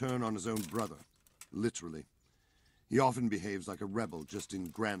he would turn on his own brother, literally. He often behaves like a rebel, just in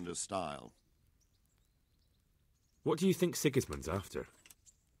grander style. What do you think Sigismund's after?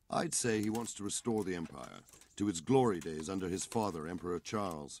 I'd say he wants to restore the empire to its glory days under his father, Emperor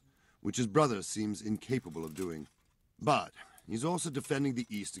Charles, which his brother seems incapable of doing. But he's also defending the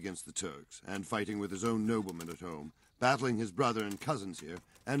East against the Turks, and fighting with his own noblemen at home, battling his brother and cousins here,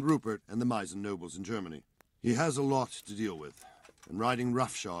 and Rupert and the Meissen nobles in Germany. He has a lot to deal with, and riding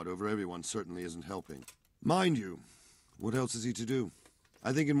roughshod over everyone certainly isn't helping. Mind you, what else is he to do?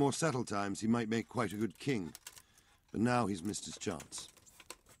 I think in more settled times he might make quite a good king, but now he's missed his chance.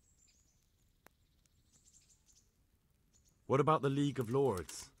 What about the League of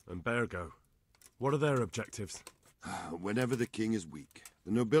Lords and Bergo? What are their objectives? Whenever the king is weak,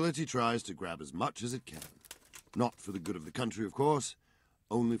 the nobility tries to grab as much as it can. Not for the good of the country, of course,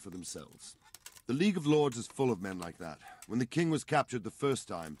 only for themselves. The League of Lords is full of men like that. When the king was captured the first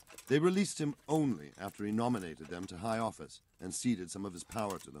time, they released him only after he nominated them to high office and ceded some of his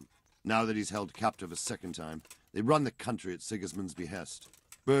power to them. Now that he's held captive a second time, they run the country at Sigismund's behest.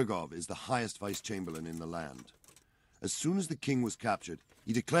 Bergov is the highest vice-chamberlain in the land. As soon as the king was captured,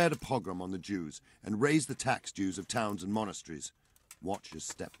 he declared a pogrom on the Jews and raised the tax dues of towns and monasteries. Watch your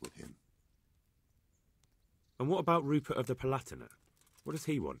step with him. And what about Rupert of the Palatinate? What does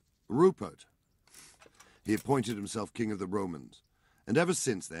he want? Rupert? He appointed himself king of the Romans, and ever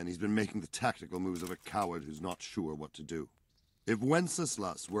since then he's been making the tactical moves of a coward who's not sure what to do. If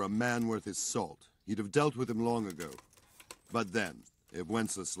Wenceslas were a man worth his salt, he'd have dealt with him long ago. But then, if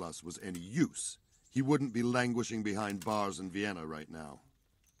Wenceslas was any use, he wouldn't be languishing behind bars in Vienna right now.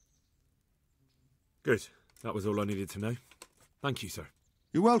 Good. That was all I needed to know. Thank you, sir.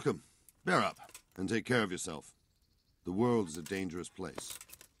 You're welcome. Bear up, and take care of yourself. The world is a dangerous place,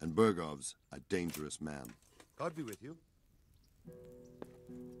 and Bergov's a dangerous man. God be with you.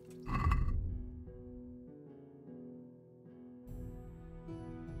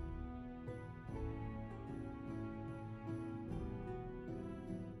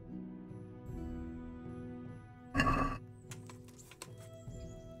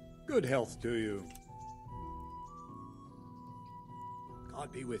 Good health to you.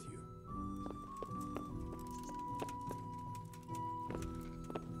 God be with you.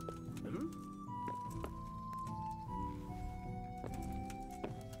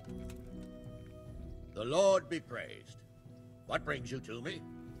 The Lord be praised. What brings you to me?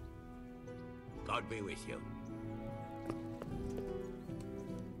 God be with you.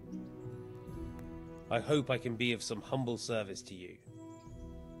 I hope I can be of some humble service to you.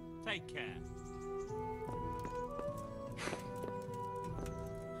 Take care.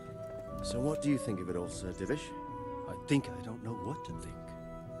 So what do you think of it all, Sir Divish? I think I don't know what to think.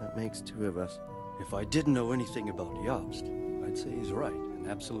 That makes two of us. If I didn't know anything about Jobst, I'd say he's right and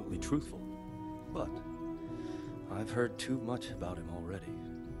absolutely truthful. But I've heard too much about him already.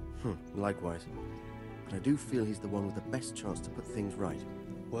 Likewise. But I do feel he's the one with the best chance to put things right.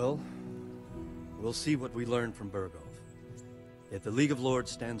 Well, we'll see what we learn from Bergov. If the League of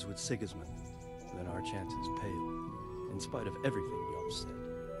Lords stands with Sigismund, then our chances pale, in spite of everything Jobst said.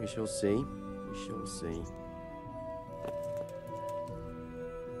 We shall see. We shall see.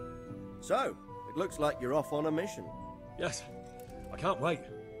 So, it looks like you're off on a mission. Yes. I can't wait.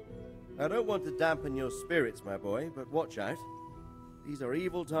 I don't want to dampen your spirits, my boy, but watch out. These are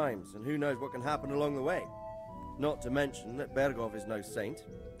evil times, and who knows what can happen along the way. Not to mention that Bergov is no saint.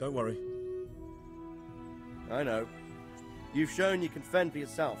 Don't worry. I know. You've shown you can fend for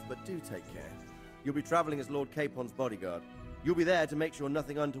yourself, but do take care. You'll be traveling as Lord Capon's bodyguard. You'll be there to make sure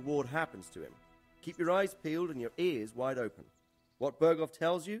nothing untoward happens to him. Keep your eyes peeled and your ears wide open. What Bergov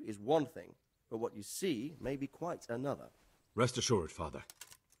tells you is one thing, but what you see may be quite another. Rest assured, Father.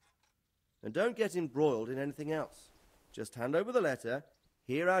 And don't get embroiled in anything else. Just hand over the letter,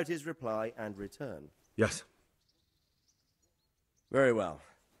 hear out his reply, and return. Yes. Very well.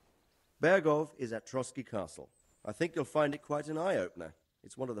 Bergov is at Trotsky Castle. I think you'll find it quite an eye-opener.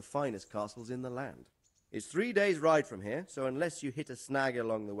 It's one of the finest castles in the land. It's 3 days' ride from here, so unless you hit a snag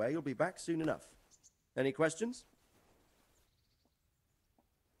along the way, you'll be back soon enough. Any questions?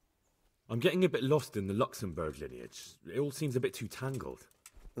 I'm getting a bit lost in the Luxembourg lineage. It all seems a bit too tangled.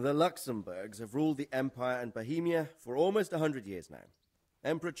 The Luxembourgs have ruled the Empire and Bohemia for almost 100 years now.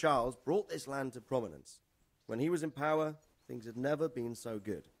 Emperor Charles brought this land to prominence. When he was in power, things had never been so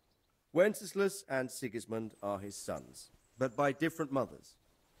good. Wenceslas and Sigismund are his sons, but by different mothers.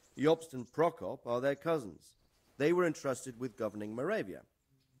 Jobst and Prokop are their cousins. They were entrusted with governing Moravia.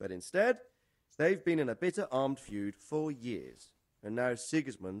 But instead, they've been in a bitter armed feud for years. And now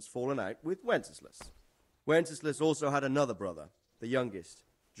Sigismund's fallen out with Wenceslas. Wenceslas also had another brother, the youngest,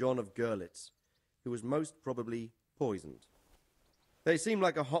 John of Görlitz, who was most probably poisoned. They seem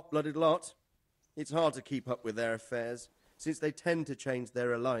like a hot-blooded lot. It's hard to keep up with their affairs, since they tend to change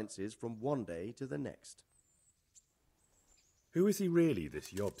their alliances from one day to the next. Who is he really,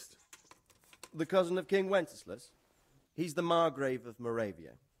 this Jobst? The cousin of King Wenceslas. He's the Margrave of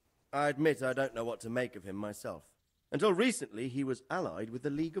Moravia. I admit I don't know what to make of him myself. Until recently, he was allied with the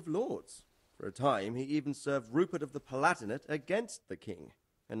League of Lords. For a time, he even served Rupert of the Palatinate against the king.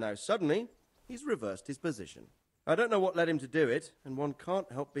 And now suddenly, he's reversed his position. I don't know what led him to do it, and one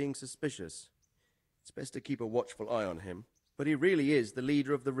can't help being suspicious. It's best to keep a watchful eye on him, but he really is the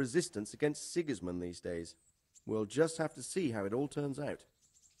leader of the resistance against Sigismund these days. We'll just have to see how it all turns out.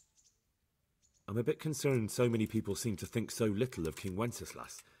 I'm a bit concerned so many people seem to think so little of King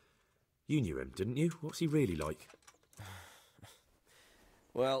Wenceslas. You knew him, didn't you? What's he really like?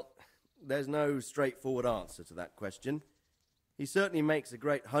 Well, there's no straightforward answer to that question. He certainly makes a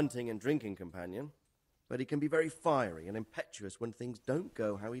great hunting and drinking companion, but he can be very fiery and impetuous when things don't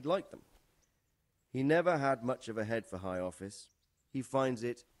go how he'd like them. He never had much of a head for high office. He finds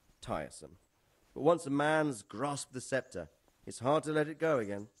it tiresome. But once a man's grasped the scepter, it's hard to let it go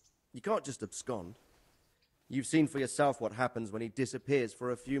again. You can't just abscond. You've seen for yourself what happens when he disappears for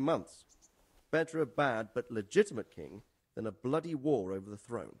a few months. Better a bad but legitimate king than a bloody war over the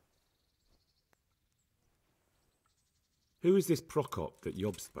throne. Who is this Prokop that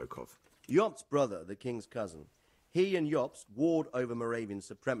Jobst spoke of? Jobst's brother, the king's cousin. He and Jobst warred over Moravian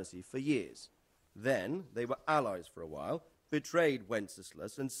supremacy for years. Then they were allies for a while, betrayed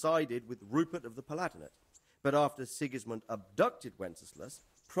Wenceslas and sided with Rupert of the Palatinate. But after Sigismund abducted Wenceslas,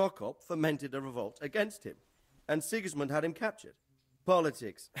 Prokop fomented a revolt against him, and Sigismund had him captured.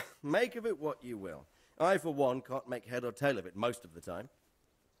 Politics. Make of it what you will. I, for one, can't make head or tail of it most of the time.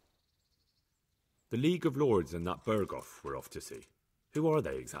 The League of Lords and that Berghoff we're off to see. Who are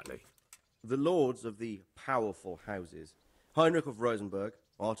they exactly? The lords of the powerful houses. Heinrich of Rosenberg,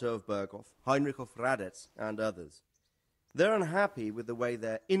 Otto of Berghoff, Heinrich of Radetz, and others. They're unhappy with the way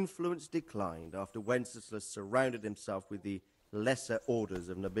their influence declined after Wenceslas surrounded himself with the lesser orders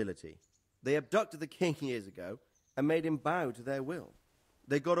of nobility. They abducted the king years ago and made him bow to their will.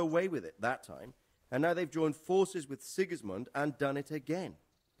 They got away with it that time, and now they've joined forces with Sigismund and done it again.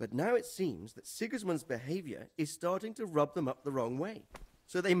 But now it seems that Sigismund's behavior is starting to rub them up the wrong way,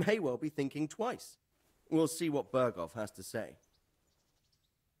 so they may well be thinking twice. We'll see what Berghoff has to say.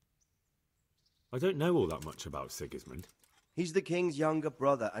 I don't know all that much about Sigismund. He's the king's younger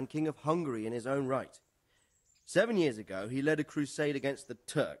brother and king of Hungary in his own right. 7 years ago, he led a crusade against the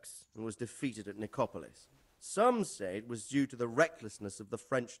Turks and was defeated at Nicopolis. Some say it was due to the recklessness of the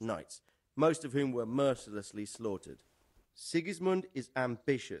French knights, most of whom were mercilessly slaughtered. Sigismund is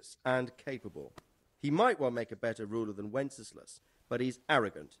ambitious and capable. He might well make a better ruler than Wenceslas, but he's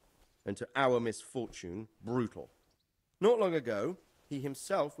arrogant, and to our misfortune, brutal. Not long ago, he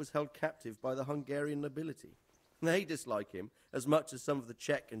himself was held captive by the Hungarian nobility. They dislike him as much as some of the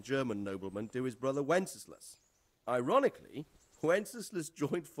Czech and German noblemen do his brother Wenceslas. Ironically, Wenceslas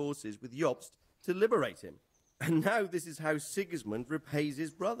joined forces with Jobst to liberate him. And now this is how Sigismund repays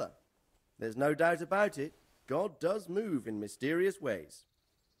his brother. There's no doubt about it, God does move in mysterious ways.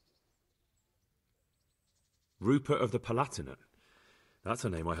 Rupert of the Palatinate. That's a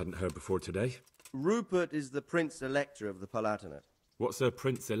name I hadn't heard before today. Rupert is the Prince-Elector of the Palatinate. What's a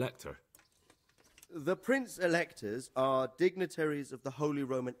Prince-Elector? The Prince-Electors are dignitaries of the Holy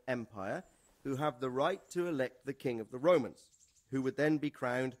Roman Empire who have the right to elect the King of the Romans, who would then be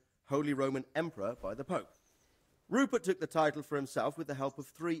crowned Holy Roman Emperor by the Pope. Rupert took the title for himself with the help of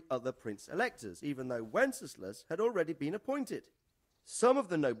 3 other Prince-Electors, even though Wenceslas had already been appointed. Some of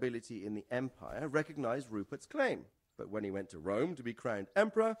the nobility in the empire recognized Rupert's claim, but when he went to Rome to be crowned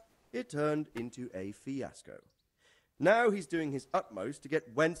emperor, it turned into a fiasco. Now he's doing his utmost to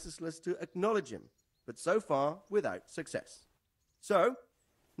get Wenceslas to acknowledge him, but so far without success. So,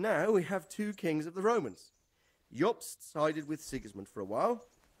 now we have 2 kings of the Romans. Jobst sided with Sigismund for a while,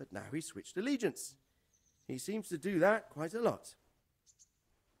 but now he's switched allegiance. He seems to do that quite a lot.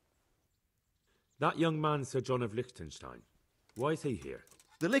 That young man, Sir John of Liechtenstein. Why is he here?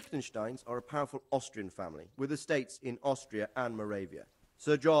 The Liechtensteins are a powerful Austrian family, with estates in Austria and Moravia.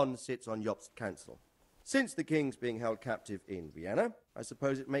 Sir John sits on Jobst's council. Since the king's being held captive in Vienna, I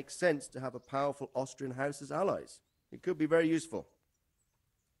suppose it makes sense to have a powerful Austrian house as allies. It could be very useful.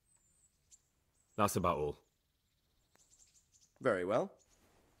 That's about all. Very well.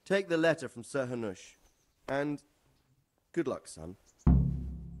 Take the letter from Sir Hanush. And good luck, son.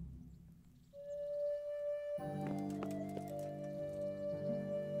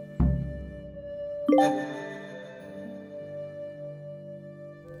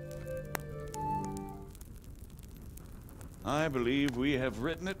 I believe we have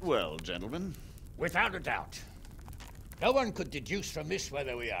written it well, gentlemen. Without a doubt. No one could deduce from this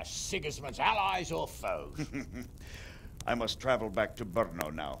whether we are Sigismund's allies or foes. I must travel back to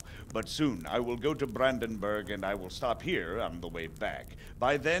Brno now, but soon I will go to Brandenburg and I will stop here on the way back.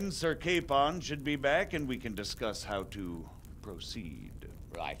 By then, Sir Capon should be back and we can discuss how to proceed.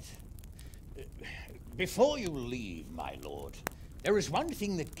 Right. Before you leave, my lord, there is one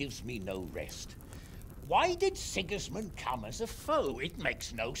thing that gives me no rest. Why did Sigismund come as a foe? It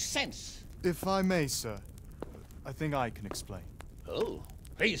makes no sense. If I may, sir, I think I can explain. Oh,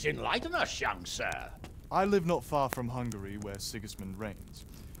 please enlighten us, young sir. I live not far from Hungary, where Sigismund reigns.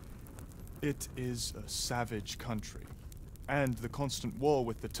 It is a savage country, and the constant war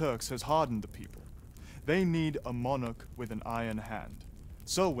with the Turks has hardened the people. They need a monarch with an iron hand.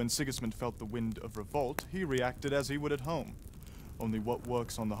 So when Sigismund felt the wind of revolt, he reacted as he would at home. Only what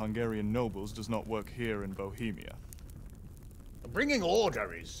works on the Hungarian nobles does not work here in Bohemia. Bringing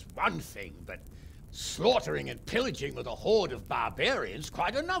order is one thing, but slaughtering and pillaging with a horde of barbarians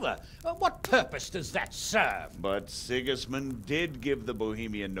quite another. What purpose does that serve? But Sigismund did give the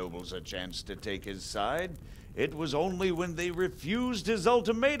Bohemian nobles a chance to take his side. It was only when they refused his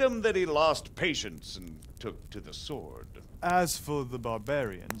ultimatum that he lost patience and took to the sword. As for the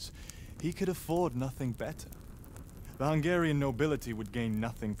barbarians, he could afford nothing better. The Hungarian nobility would gain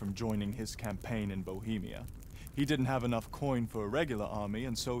nothing from joining his campaign in Bohemia. He didn't have enough coin for a regular army,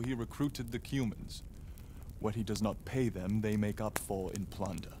 and so he recruited the Cumans. What he does not pay them, they make up for in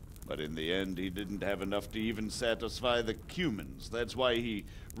plunder. But in the end, he didn't have enough to even satisfy the Cumans. That's why he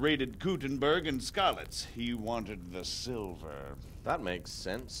raided Gutenberg and Skalitz. He wanted the silver. That makes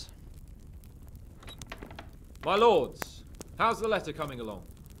sense. My lords, how's the letter coming along?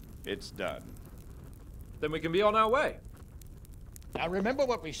 It's done. Then we can be on our way. Now remember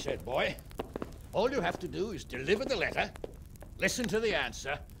what we said, boy. All you have to do is deliver the letter, listen to the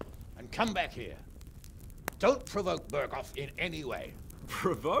answer, and come back here. Don't provoke Berghoff in any way.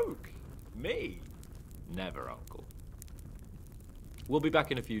 Provoke? Me? Never, Uncle. We'll be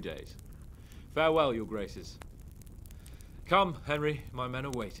back in a few days. Farewell, your graces. Come, Henry, my men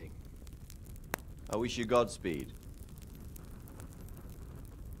are waiting. I wish you Godspeed.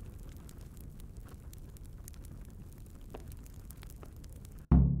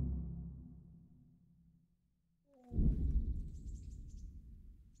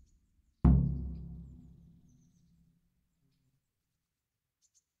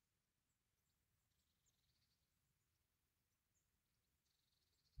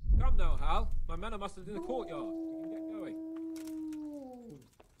 Come now, Hal. My men are mustered in the courtyard. We can get going.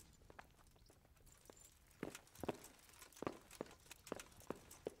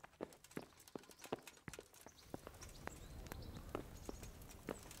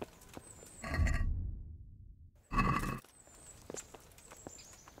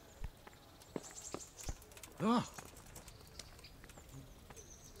 Ah.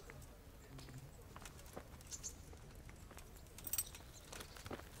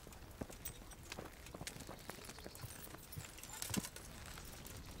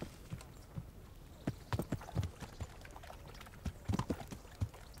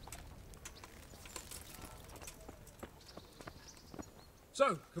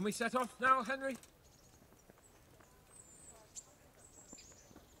 So, can we set off now, Henry?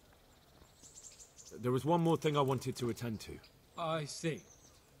 There was one more thing I wanted to attend to. I see.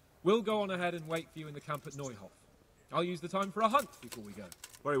 We'll go on ahead and wait for you in the camp at Neuhof. I'll use the time for a hunt before we go.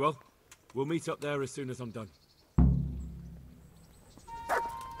 Very well. We'll meet up there as soon as I'm done.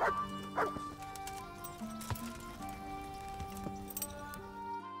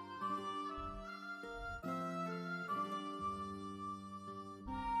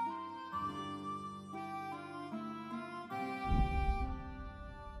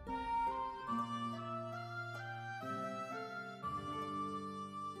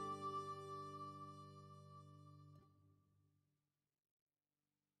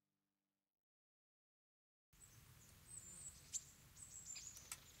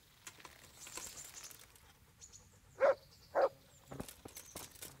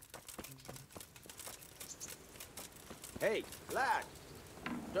 Hey, lad,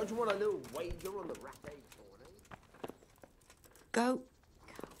 don't you want a little wager on the rat egg tourney? Go.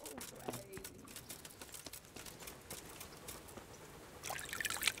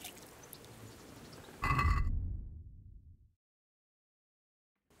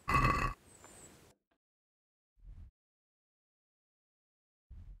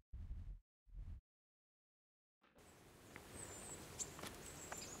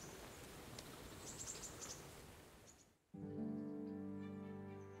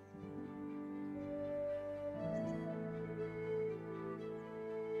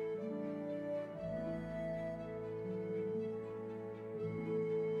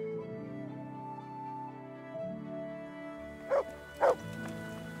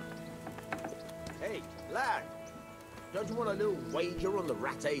 Hey, lad, don't you want a little wager on the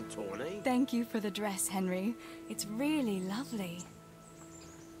rat egg tourney? Thank you for the dress, Henry. It's really lovely.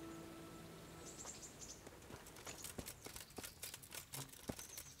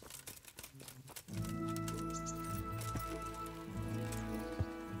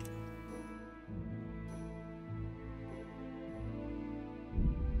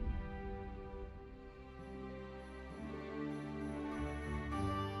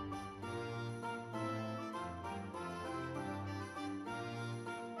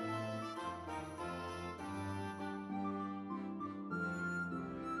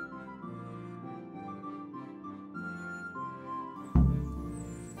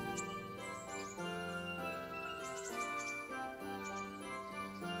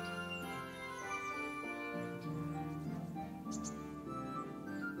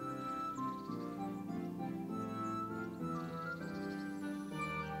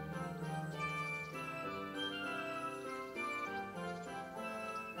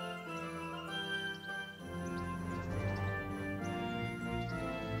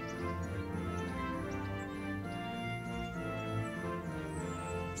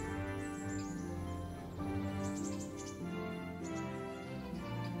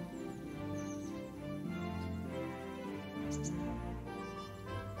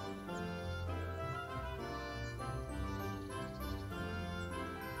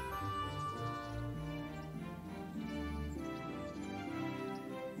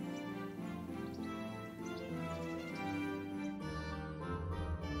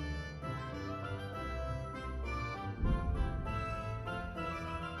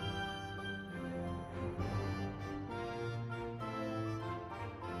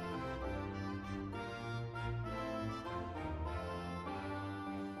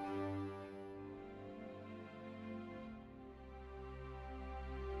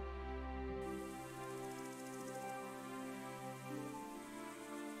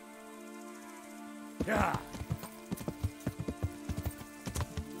 Yeah.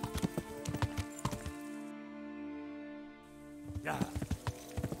 Yeah.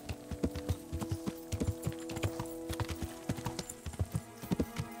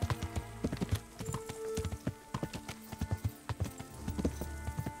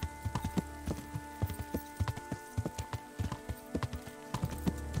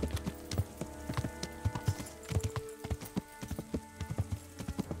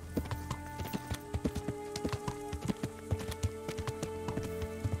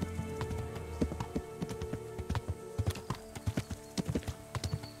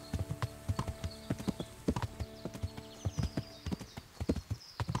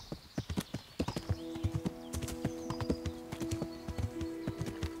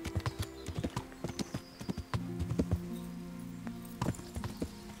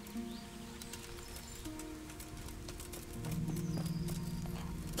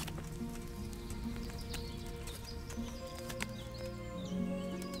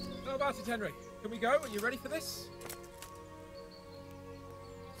 How about it, Henry? Can we go? Are you ready for this?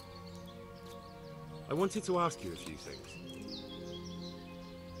 I wanted to ask you a few things.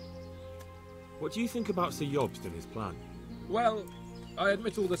 What do you think about Sir Jobst and his plan? Well, I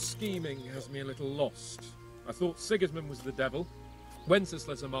admit all the scheming has me a little lost. I thought Sigismund was the devil,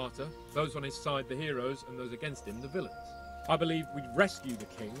 Wenceslas a martyr, those on his side the heroes, and those against him the villains. I believed we'd rescue the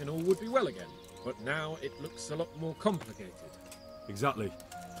king and all would be well again, but now it looks a lot more complicated. Exactly.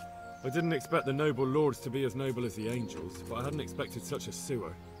 I didn't expect the noble lords to be as noble as the angels, but I hadn't expected such a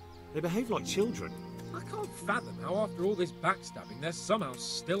sewer. They behave like children. I can't fathom how after all this backstabbing they're somehow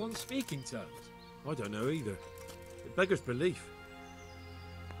still on speaking terms. I don't know either. It beggars belief.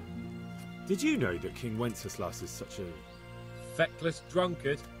 Did you know that King Wenceslas is such a... feckless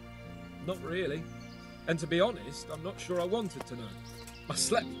drunkard? Not really. And to be honest, I'm not sure I wanted to know. I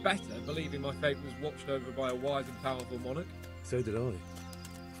slept better believing my fate was watched over by a wise and powerful monarch. So did I.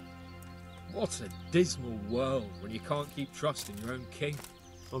 What a dismal world when you can't keep trusting your own king.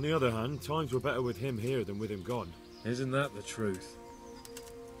 On the other hand, times were better with him here than with him gone. Isn't that the truth?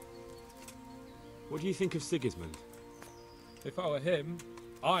 What do you think of Sigismund? If I were him,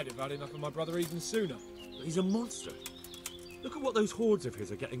 I'd have had enough of my brother even sooner. But he's a monster. Look at what those hordes of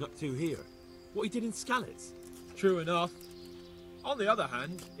his are getting up to here. What he did in Skalitz. True enough. On the other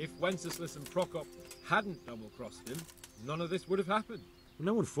hand, if Wenceslas and Prokop hadn't double-crossed him, none of this would have happened.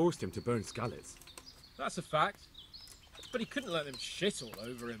 No one forced him to burn Skalitz. That's a fact. But he couldn't let them shit all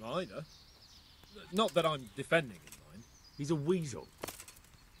over him either. Not that I'm defending him, mind. He's a weasel.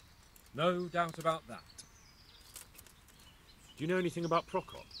 No doubt about that. Do you know anything about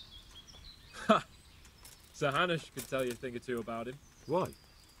Prokop? Ha! Sir Hanush could tell you a thing or two about him. Why?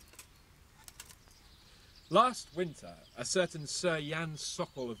 Last winter, a certain Sir Jan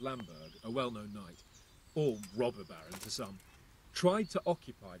Sokol of Lamberg, a well-known knight, or robber baron to some, tried to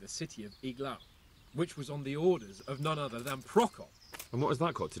occupy the city of Iglau, which was on the orders of none other than Prokop. And what has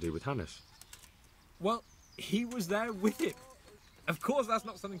that got to do with Hanush? Well, he was there with him. Of course, that's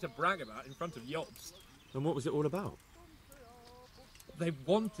not something to brag about in front of Jobst. And what was it all about? They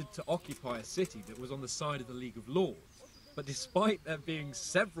wanted to occupy a city that was on the side of the League of Lords, but despite there being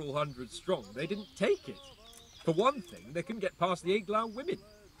several hundred strong, they didn't take it. For one thing, they couldn't get past the Iglau women,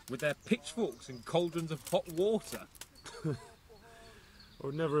 with their pitchforks and cauldrons of hot water. I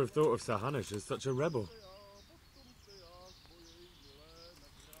would never have thought of Sir Hanush as such a rebel.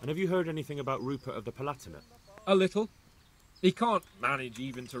 And have you heard anything about Rupert of the Palatinate? A little. He can't manage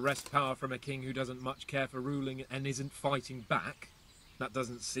even to wrest power from a king who doesn't much care for ruling and isn't fighting back. That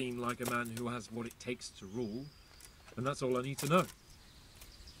doesn't seem like a man who has what it takes to rule. And that's all I need to know.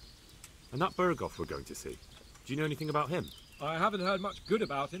 And that Bergoff we're going to see, do you know anything about him? I haven't heard much good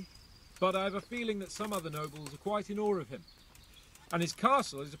about him, but I have a feeling that some other nobles are quite in awe of him. And his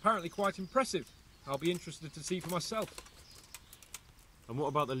castle is apparently quite impressive. I'll be interested to see for myself. And what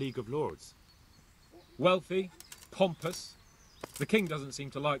about the League of Lords? Wealthy, pompous. The king doesn't seem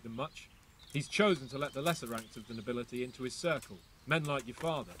to like them much. He's chosen to let the lesser ranks of the nobility into his circle, men like your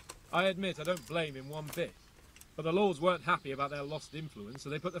father. I admit I don't blame him one bit. But the lords weren't happy about their lost influence, so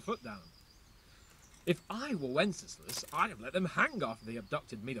they put their foot down. If I were Wenceslas, I'd have let them hang after they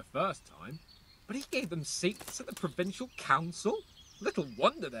abducted me the first time. But he gave them seats at the provincial council. Little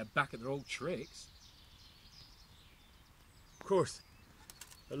wonder they're back at their old tricks. Of course.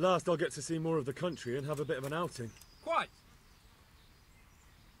 At last I'll get to see more of the country and have a bit of an outing. Quite.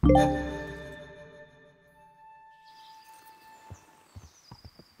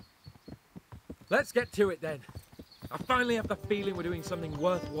 Let's get to it then. I finally have the feeling we're doing something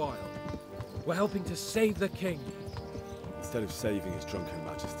worthwhile. We're helping to save the king. Instead of saving his drunken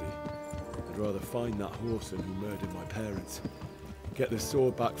majesty, I'd rather find that whoreson who murdered my parents, get the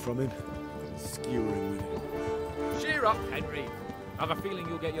sword back from him, and skewer him with it. Cheer up, Henry. I've a feeling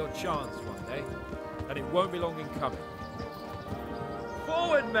you'll get your chance one day, and it won't be long in coming.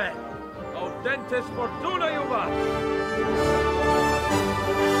 Forward, men! Audentes fortuna juvat!